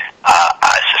Galaxy,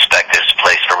 I suspect there's a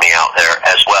place for me out there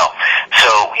as well. So,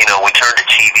 we turn to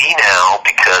TV now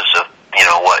because of,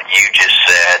 what you just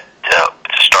said to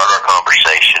start our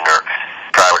conversation, or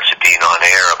prior to being on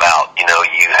air about,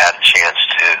 you had a chance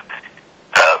to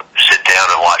sit down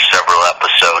and watch several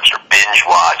episodes, or binge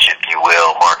watch, if you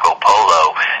will, Marco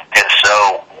Polo. And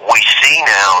so we see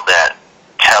now that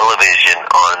television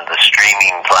on the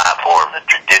streaming platform, the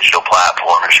digital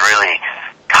platform, is really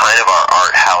kind of our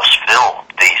art house film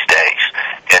these days.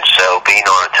 And so being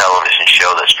on a television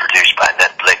show that's produced by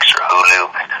Netflix or Hulu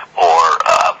or,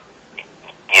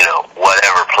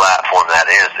 whatever platform that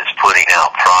is that's putting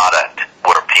out product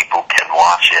where people can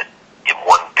watch it in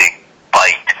one big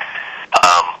bite,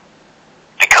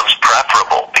 becomes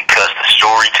preferable because the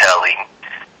storytelling,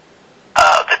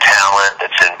 the talent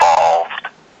that's involved,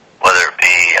 whether it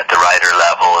be at the writer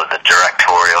level or the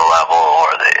directorial level or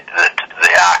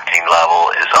the acting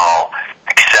level, is all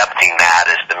accepting that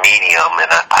as the medium. And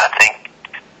I think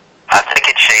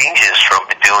it changes from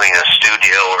doing a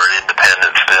studio or an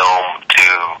independent film to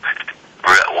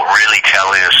really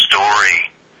telling a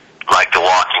story like The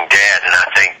Walking Dead. And I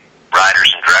think writers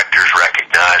and directors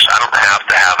recognize I don't have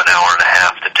to have an hour and a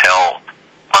half to tell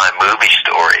my movie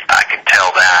story. I can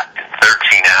tell that in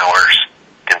 13 hours,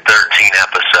 in 13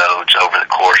 episodes over the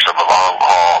course of a long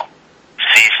haul,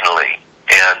 seasonally,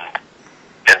 and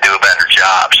do a better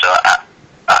job. So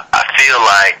I feel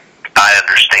like I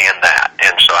understand that,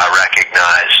 and so I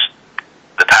recognize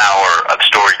the power of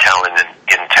storytelling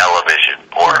in television,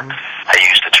 or I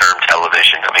use the term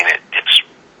television. I mean,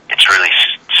 it's really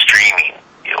streaming.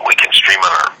 We can stream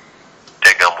on our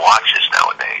big-up watches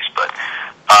nowadays, but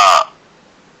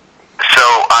so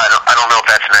I don't know if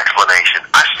that's an explanation.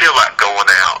 I still like going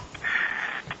out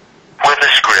with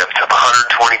a script of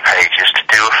 120 pages to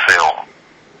do a film,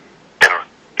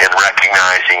 and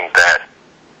recognizing that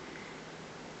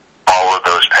all of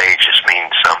those pages mean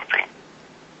something,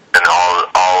 and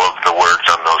all of the words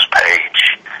on those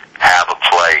pages have a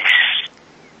place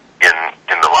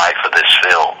in the life of this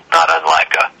film, not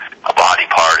unlike a body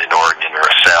part, an organ, or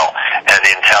a cell. And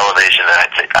in television,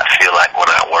 I feel like when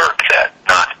I work that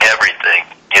not everything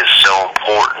is so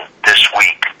important this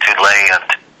week to land,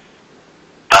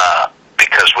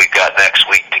 because we've got next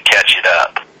week to catch it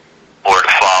up, or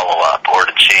to follow up, or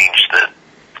to change the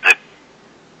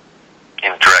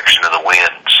in direction of the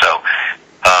wind. So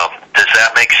does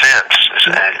that make sense?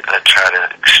 I try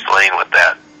to explain with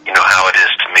that, how it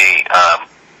is to me.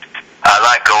 I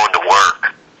like going to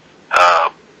work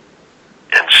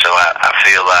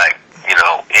feel like,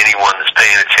 anyone that's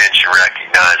paying attention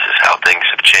recognizes how things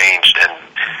have changed and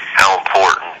how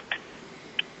important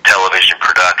television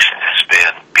production has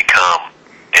become.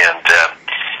 And,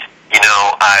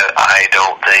 I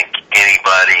don't think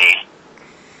anybody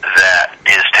that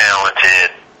is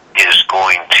talented is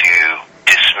going to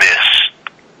dismiss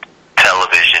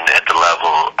television at the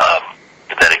level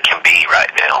that it can be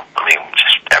right now. I mean,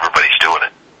 just everybody's doing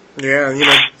it. Yeah,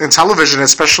 in television,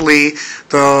 especially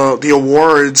the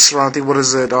awards. I think, what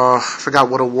is it? I forgot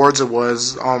what awards it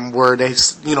was. Where they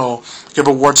give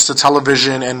awards to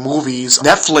television and movies.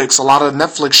 Netflix, a lot of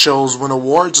Netflix shows win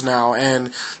awards now,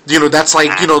 and that's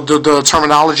like the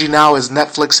terminology now is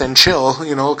Netflix and chill.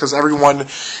 Because everyone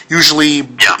usually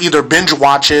either binge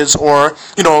watches or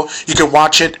you can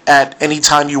watch it at any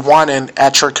time you want and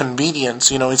at your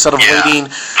convenience. Instead of waiting.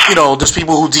 There's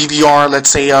people who DVR, let's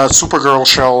say, a Supergirl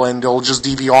show, and they'll just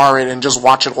DVR it and just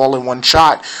watch it all in one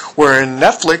shot. Where in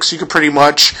Netflix, you could pretty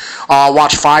much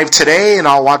watch 5 today, and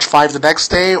I'll watch 5 the next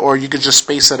day, or you could just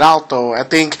space it out. Though I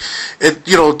think the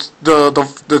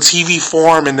TV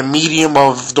form and the medium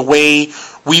of the way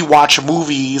we watch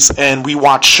movies and we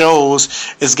watch shows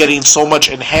is getting so much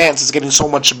enhanced, it's getting so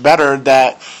much better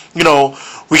that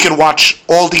we can watch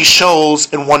all these shows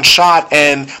in one shot,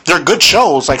 and they're good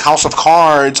shows like House of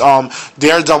Cards,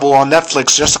 Daredevil on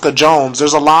Netflix, Jessica Jones.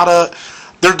 There's a lot of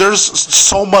there's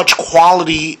so much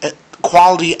quality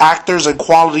actors and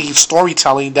quality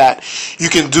storytelling that you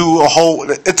can do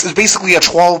it's basically a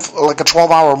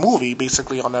 12-hour movie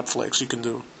basically on Netflix you can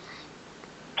do.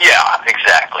 Yeah,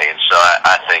 exactly. And so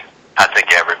I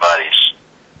think everybody's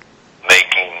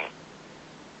making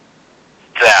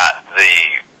that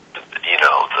the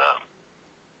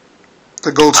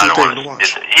go-to thing to watch.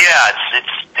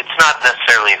 It's not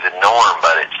necessarily the norm,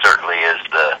 but it certainly is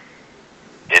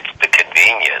it's the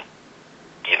convenient.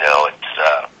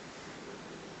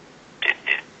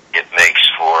 It makes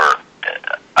for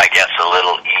I guess a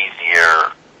little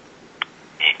easier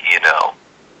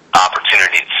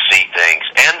opportunity to see things,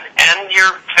 and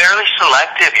you're fairly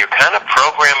selective. You're kind of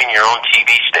programming your own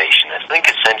TV station. I think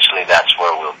essentially that's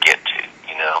where we'll get to.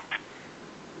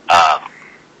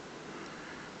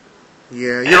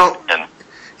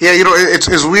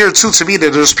 It's weird too to me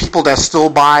that there's people that still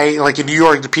buy, like in New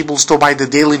York, the people still buy the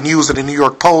Daily News and the New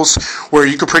York Post, where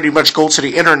you could pretty much go to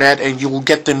the internet and you will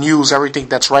get the news, everything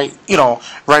that's right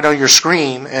on your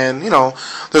screen. And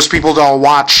there's people that'll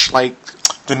watch like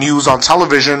the news on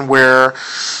television, where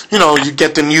you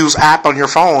get the news app on your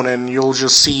phone and you'll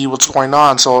just see what's going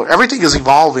on. So everything is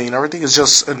evolving. Everything is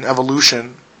just an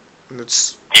evolution, and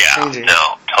it's changing.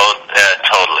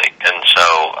 Totally. And so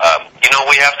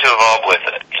we have to evolve with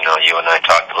it. You and I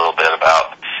talked a little bit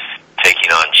about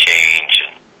taking on change,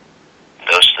 and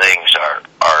those things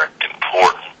are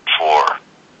important for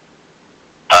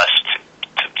us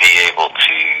to be able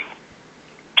to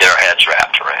get our heads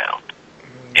wrapped around.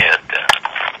 And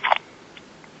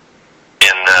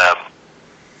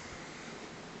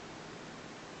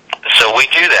so we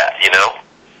do that,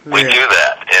 we do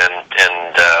that,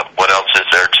 and what else is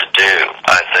there to do?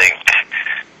 I think,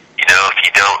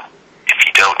 if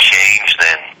you don't change,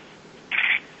 then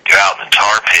you're out in the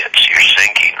tar pits, you're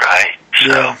sinking, right?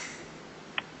 So,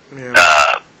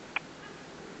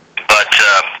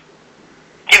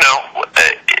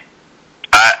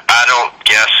 I don't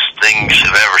guess things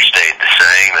have ever stayed the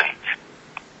same, and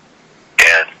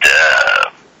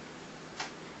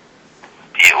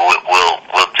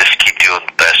we'll just keep doing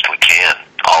the best we can,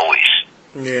 always.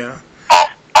 Yeah.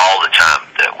 All the time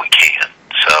that we can.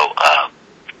 So,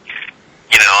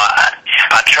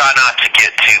 I try not to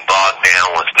get too bogged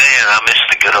down with, man, I miss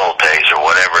the good old days or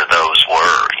whatever those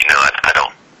were.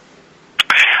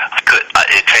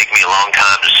 It'd take me a long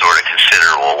time to sort of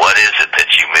consider, well, what is it that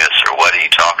you miss, or what are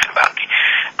you talking about?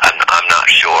 I'm not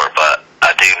sure, but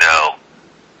I do know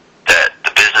that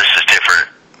the business is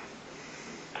different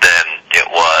than it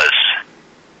was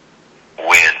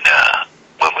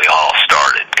when we all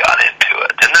got into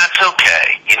it, and that's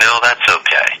okay. That's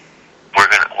okay. We're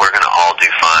gonna all do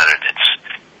fine, and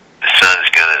the sun's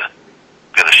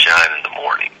gonna shine in the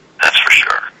morning. That's for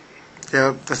sure.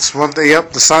 Yeah, that's one thing.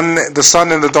 Yep, the sun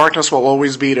and the darkness will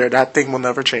always be there. That thing will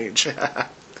never change.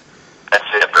 That's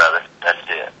it, brother. That's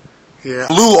it. Yeah.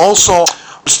 Lew, also,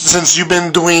 since you've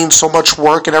been doing so much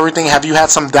work and everything, have you had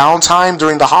some downtime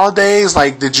during the holidays?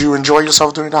 Like, did you enjoy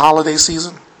yourself during the holiday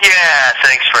season? Yeah,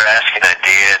 thanks for asking. I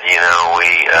did.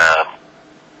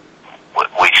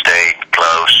 We stayed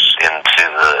close into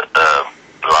the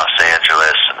Los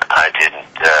Angeles, and I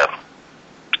didn't have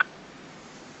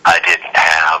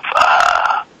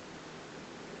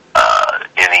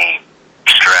any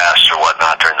stress or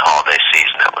whatnot during the holiday season.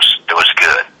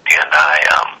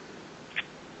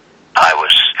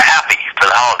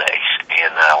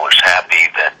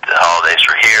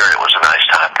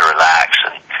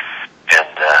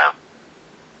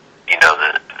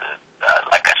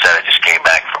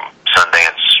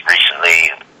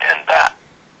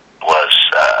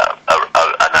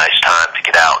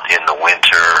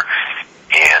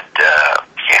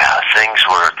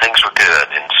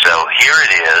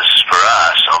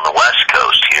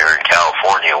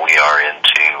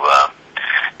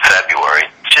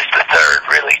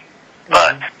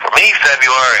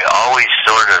 February always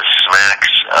sort of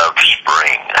smacks of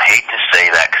spring. I hate to say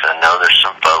that because I know there's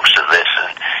some folks that listen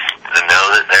that know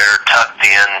that they're tucked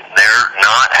in. They're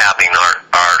not having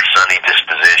our sunny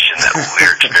disposition that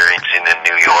we're experiencing in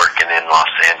New York and in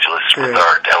Los Angeles with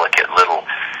our delicate little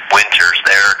winters.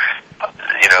 They're,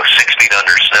 6 feet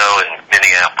under snow in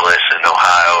Minneapolis and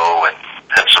Ohio and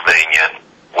Pennsylvania and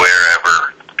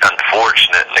wherever,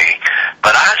 unfortunately.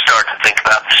 But I start to think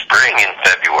about the spring in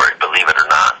February, believe it or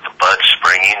not. The buds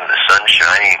springing, the sun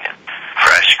shining, and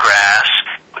fresh grass,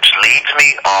 which leads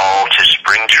me all to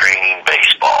spring training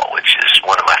baseball, which is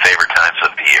one of my favorite times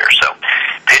of the year. So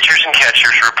pitchers and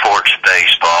catchers report to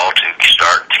baseball to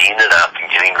start teeing it up and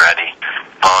getting ready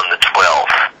on the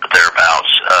 12th,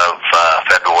 thereabouts of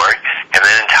February. And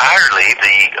then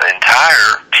the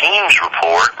entire teams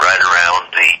report right around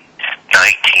the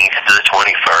 19th to the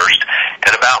 21st.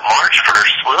 And about March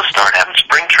 1st, we'll start having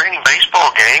spring training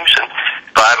baseball games. And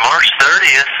by March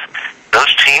 30th,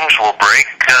 those teams will break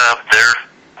their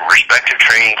respective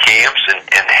training camps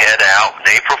and head out. And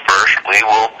April 1st, we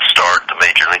will start the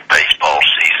Major League Baseball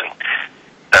season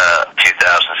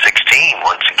 2016,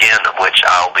 once again, of which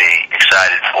I'll be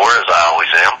excited for, as I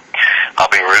always am. I'll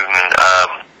be rooting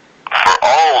for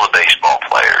all the baseball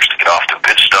players to get off to a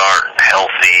good start and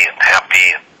healthy and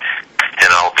happy, and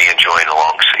I'll be enjoying a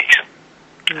long season.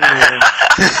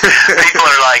 People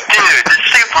are like, dude, the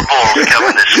Super Bowl's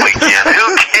coming this weekend. Who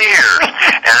cares?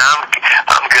 And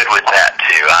I'm good with that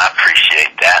too. I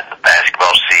appreciate that. The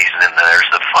basketball season, and there's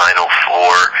the Final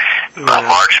Four,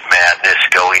 March Madness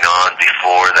going on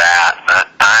before that.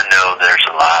 I know there's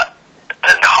a lot,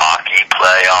 and hockey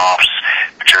playoffs,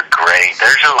 which are great.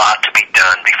 There's a lot to be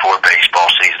done before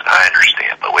baseball season. I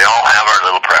understand, but we all have our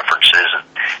little preferences,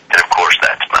 and of course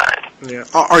that's mine. Yeah.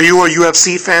 Are you a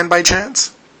UFC fan by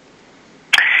chance?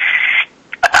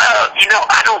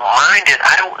 I don't mind it.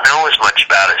 I don't know as much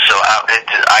about it, so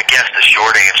I guess the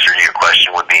short answer to your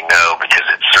question would be no, because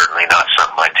it's certainly not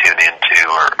something I tune into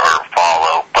or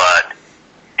follow. But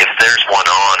if there's one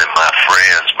on and my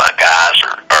friends, my guys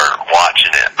are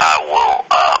watching it, I will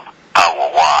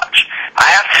watch. I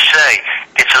have to say,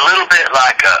 it's a little bit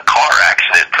like a car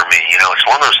accident for me. It's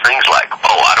one of those things like,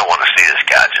 I don't want to see this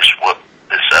guy just whoop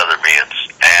this other man's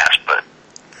ass, but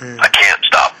I can't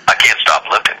stop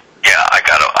looking. Yeah, I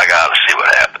gotta see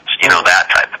what happens. That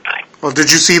type of thing. Well, did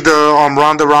you see the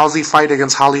Ronda Rousey fight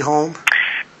against Holly Holm?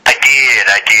 I did.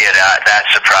 That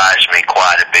surprised me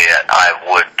quite a bit. I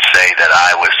would say that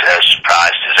I was as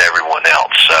surprised as everyone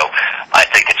else. So I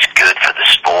think it's good for the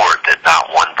sport that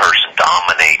not one person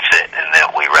dominates it, and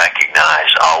that we recognize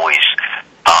always,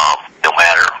 no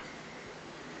matter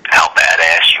how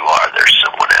badass you are, there's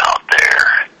someone out there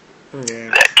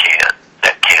that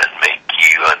can make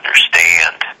you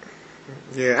understand.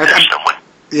 Yeah, there's someone.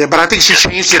 Yeah, but I think she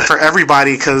changed it for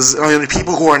everybody, because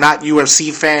people who are not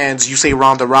UFC fans, you say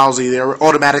Ronda Rousey, they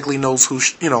automatically knows who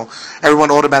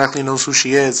everyone automatically knows who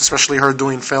she is, especially her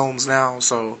doing films now.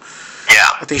 So yeah,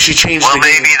 I think she changed. Well, the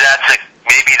game.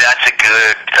 maybe that's a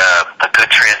good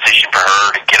transition for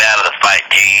her to get out of the fight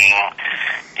game.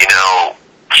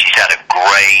 She's had a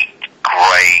great,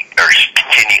 or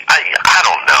continue. I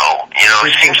don't know.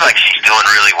 It seems like she's doing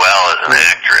really well as an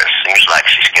actress. Seems like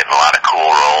she's getting a lot of cool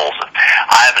roles. And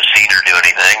I haven't seen her do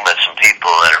anything, but some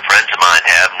people that are friends of mine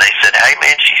have, and they said, "Hey,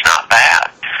 man, she's not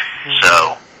bad."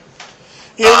 So.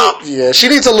 Yeah, she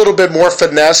needs a little bit more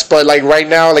finesse, but right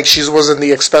now, she was in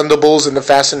the Expendables and the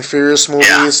Fast and Furious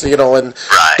movies, and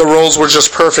the roles were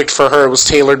just perfect for her. It was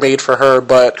tailor-made for her,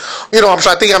 but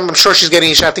I'm sure she's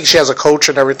getting. I think she has a coach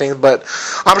and everything, but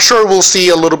I'm sure we'll see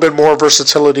a little bit more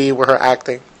versatility with her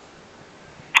acting.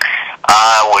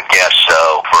 I would guess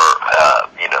so.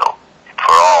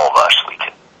 For all of us,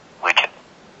 we can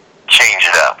change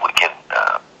it up. We can.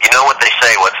 What they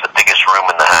say? What's the biggest room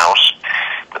in the house?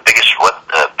 The biggest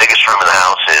room in the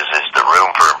house is the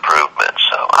room for improvement.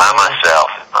 So I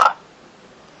myself am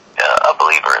a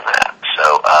believer in that.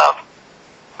 So,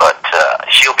 but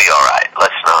she'll be all right.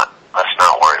 Let's not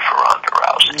worry for Ronda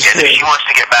Rousey. And if she wants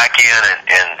to get back in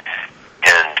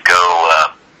and go,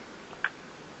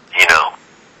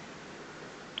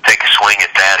 take a swing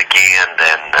at that again,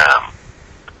 then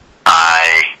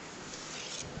I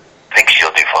think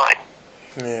she'll do fine.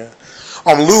 Yeah.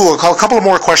 Lew, a couple of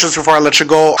more questions before I let you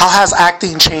go. How has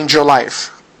acting changed your life?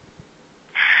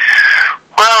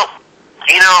 Well,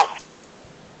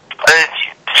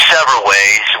 several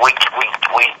ways. We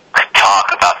could talk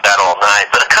about that all night,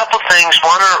 but a couple things.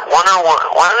 One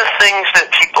of the things that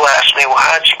people ask me, well,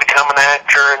 how did you become an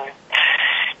actor? And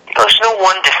there's no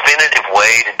one definitive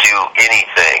way to do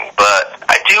anything, but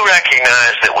I do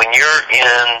recognize that when you're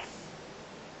in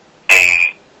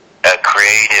a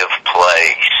creative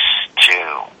place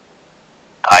to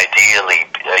ideally,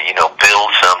 build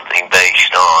something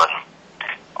based on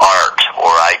art or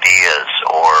ideas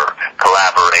or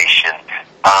collaboration.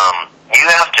 You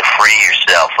have to free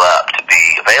yourself up to be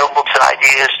available to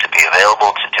ideas, to be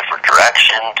available to different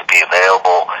direction, to be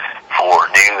available for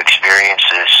new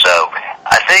experiences. So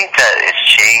I think that it's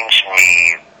changed me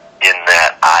in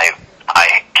that I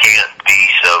can't be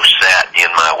so set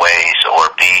in my ways or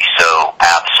be so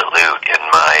absolute in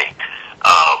my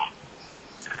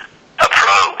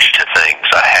approach to things.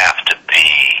 I have to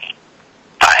be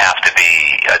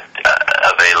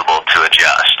available to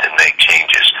adjust and make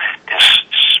changes.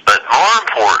 But more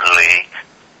importantly,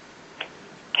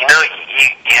 you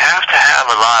have to have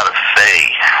a lot of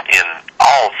faith in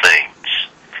all things,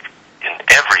 in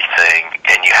everything,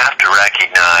 and you have to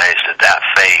recognize that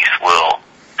faith will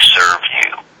serve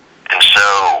you. And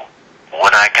so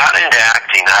when I got into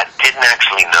acting, I didn't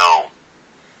actually know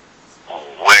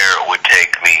where it would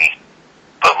take me.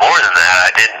 But more than that,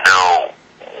 I didn't know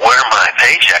where my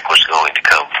paycheck was going to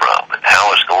come from and how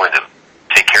I was going to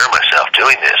take care of myself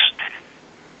doing this.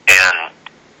 And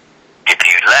if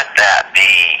you let that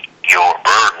be your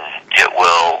burden, it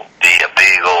will be a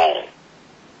big old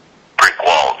brick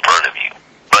wall in front of you.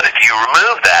 But if you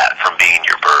remove that from being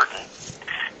your burden,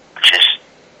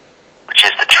 which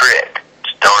is the trick,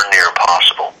 it's darn near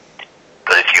impossible.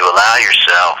 But if you allow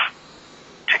yourself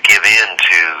to give in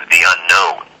to the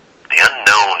unknown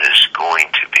is going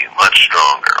to be much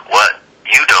stronger. What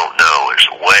you don't know is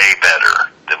way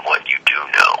better than what you do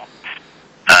know.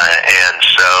 And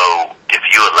so if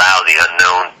you allow the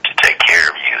unknown to take care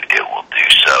of you, it will do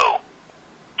so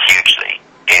hugely.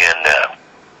 And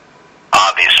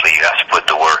obviously you have to put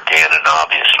the work in, and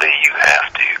obviously you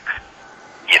have to,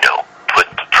 put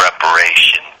the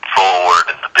preparation forward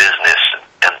and the business,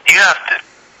 and you have to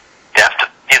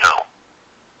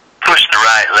push the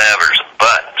right levers and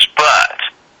buttons. But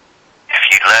if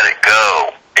you let it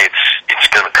go, it's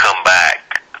going to come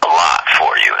back a lot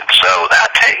for you. And so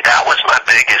that was my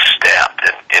biggest step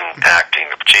in acting,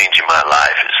 of changing my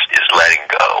life, is letting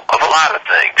go of a lot of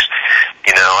things.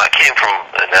 I came from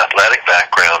an athletic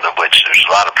background of which there's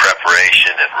a lot of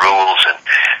preparation and rules and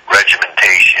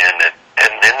regimentation,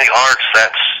 and in the arts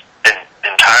that's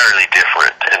entirely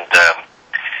different. And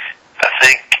I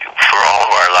think for all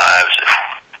of our lives, the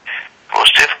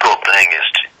most difficult thing is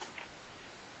to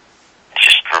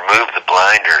just remove the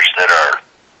blinders that are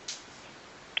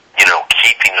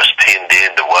keeping us pinned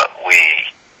into what we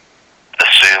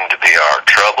assume to be our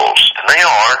troubles. And they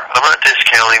are. I'm not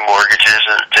discounting mortgages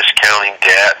or discounting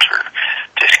debt or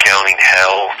discounting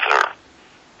health, or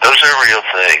those are real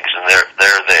things, and they're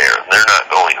there, and they're not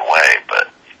going away.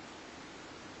 But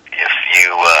if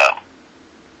you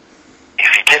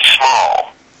get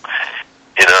small,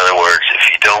 in other words, if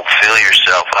you don't fill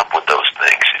yourself up with those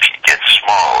things, if you get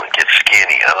small and get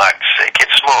skinny, I like to say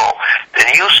get small, then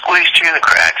you'll squeeze through the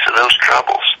cracks of those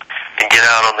troubles and get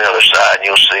out on the other side, and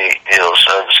you'll see, the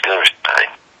sun's going to shine.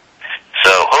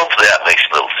 So hopefully that makes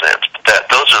a little sense. But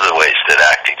those are the ways that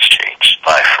acting's changed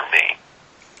life for me.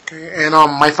 Okay, and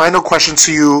my final question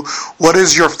to you, what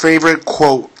is your favorite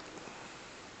quote?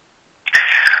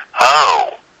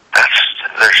 Oh,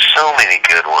 there's so many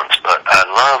good ones, but I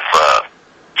love,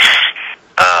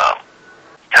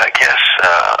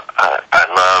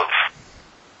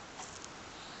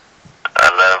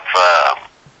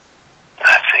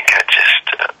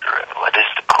 what is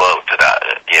the quote that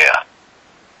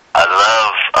I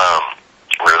love,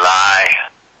 rely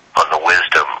on the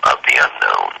wisdom of the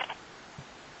unknown.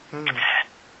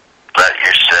 Let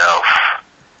yourself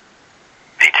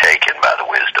be taken by the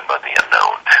wisdom of the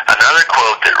unknown. Another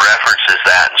quote that references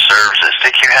that and serves as,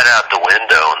 stick your head out the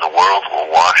window and the world will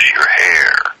wash your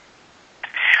hair.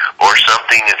 Or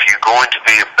something, if you're going to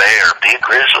be a bear, be a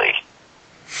grizzly.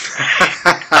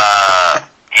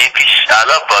 I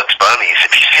love Bugs Bunnies.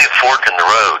 If you see a fork in the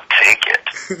road, take it.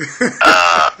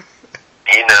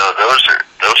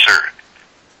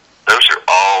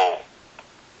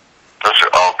 Those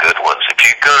are all good ones. If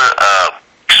you're gonna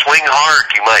swing hard,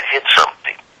 you might hit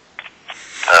something.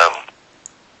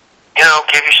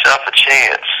 Give yourself a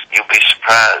chance. You'll be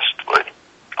surprised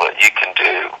what you can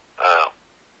do.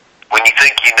 When you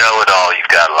think you know it all, you've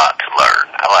got a lot to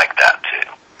learn. I like that too.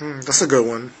 That's a good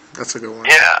one.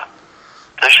 Yeah,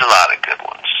 there's a lot of good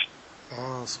ones.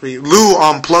 Oh, sweet. Lew,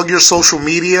 plug your social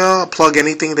media, plug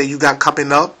anything that you got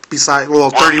coming up besides,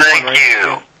 31, thank right? you.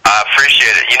 Yeah. I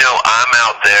appreciate it. I'm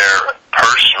out there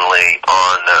personally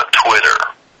on Twitter,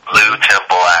 Lew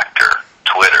Temple Actor,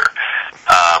 Twitter.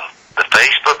 The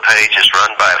Facebook page is run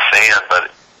by a fan,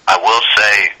 but I will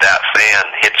say that fan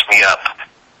hits me up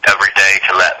every day way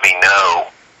to let me know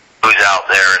who's out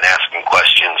there and asking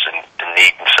questions and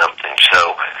needing something.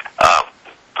 So,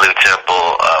 Lew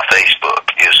Temple Facebook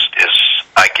is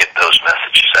I get those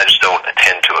messages. I just don't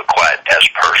attend to it quite as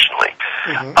personally.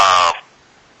 Mm-hmm.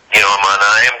 I'm on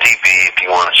IMDb if you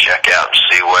want to check out and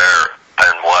see where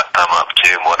and what I'm up to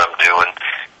and what I'm doing.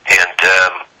 And,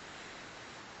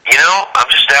 I'm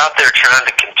just out there trying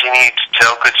to continue to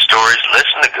tell good stories,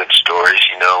 listen to good stories.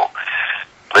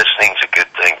 Listening's a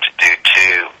good thing to do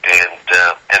too, and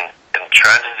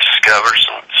trying to discover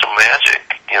some magic,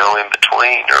 in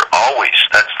between or always.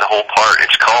 That's the whole part.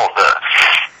 It's called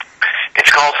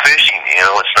fishing.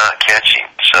 It's not catching.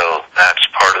 So that's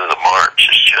part of the march.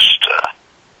 Is just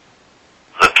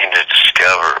looking to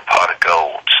discover a pot of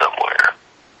gold somewhere.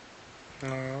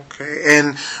 Okay,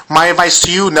 and my advice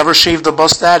to you: never shave the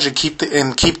mustache and keep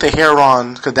the hair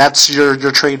on, because that's your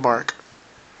trademark.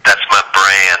 That's my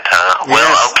brand, huh? Yes.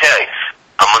 Well, okay.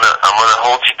 I'm gonna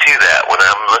hold you to that. When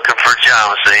I'm looking for a job,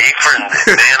 I say, Ephraim,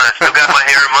 man, I still got my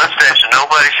hair and mustache, and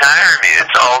nobody's hiring me.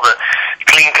 It's all the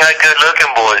clean-cut,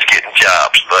 good-looking boys getting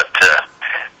jobs.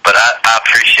 But I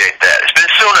appreciate that. It's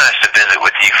been so nice to visit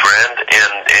with you, friend,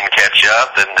 and catch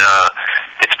up. And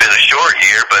it's been a short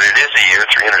year, but it is a year,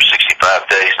 365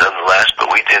 days nonetheless. But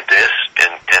we did this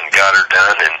and got her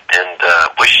done. And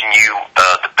wishing you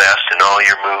the best in all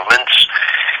your movements.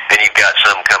 And you've got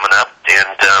some coming up,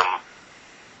 and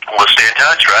we'll stay in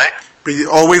touch, right? We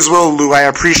always will, Lou. I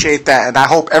appreciate that, and I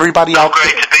hope everybody out there...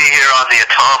 Great to be here on the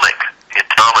Atomic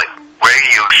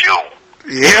Radio Show.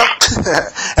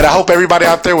 Yep. And I hope everybody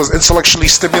out there was intellectually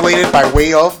stimulated by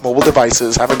way of mobile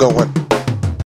devices. Have a good one.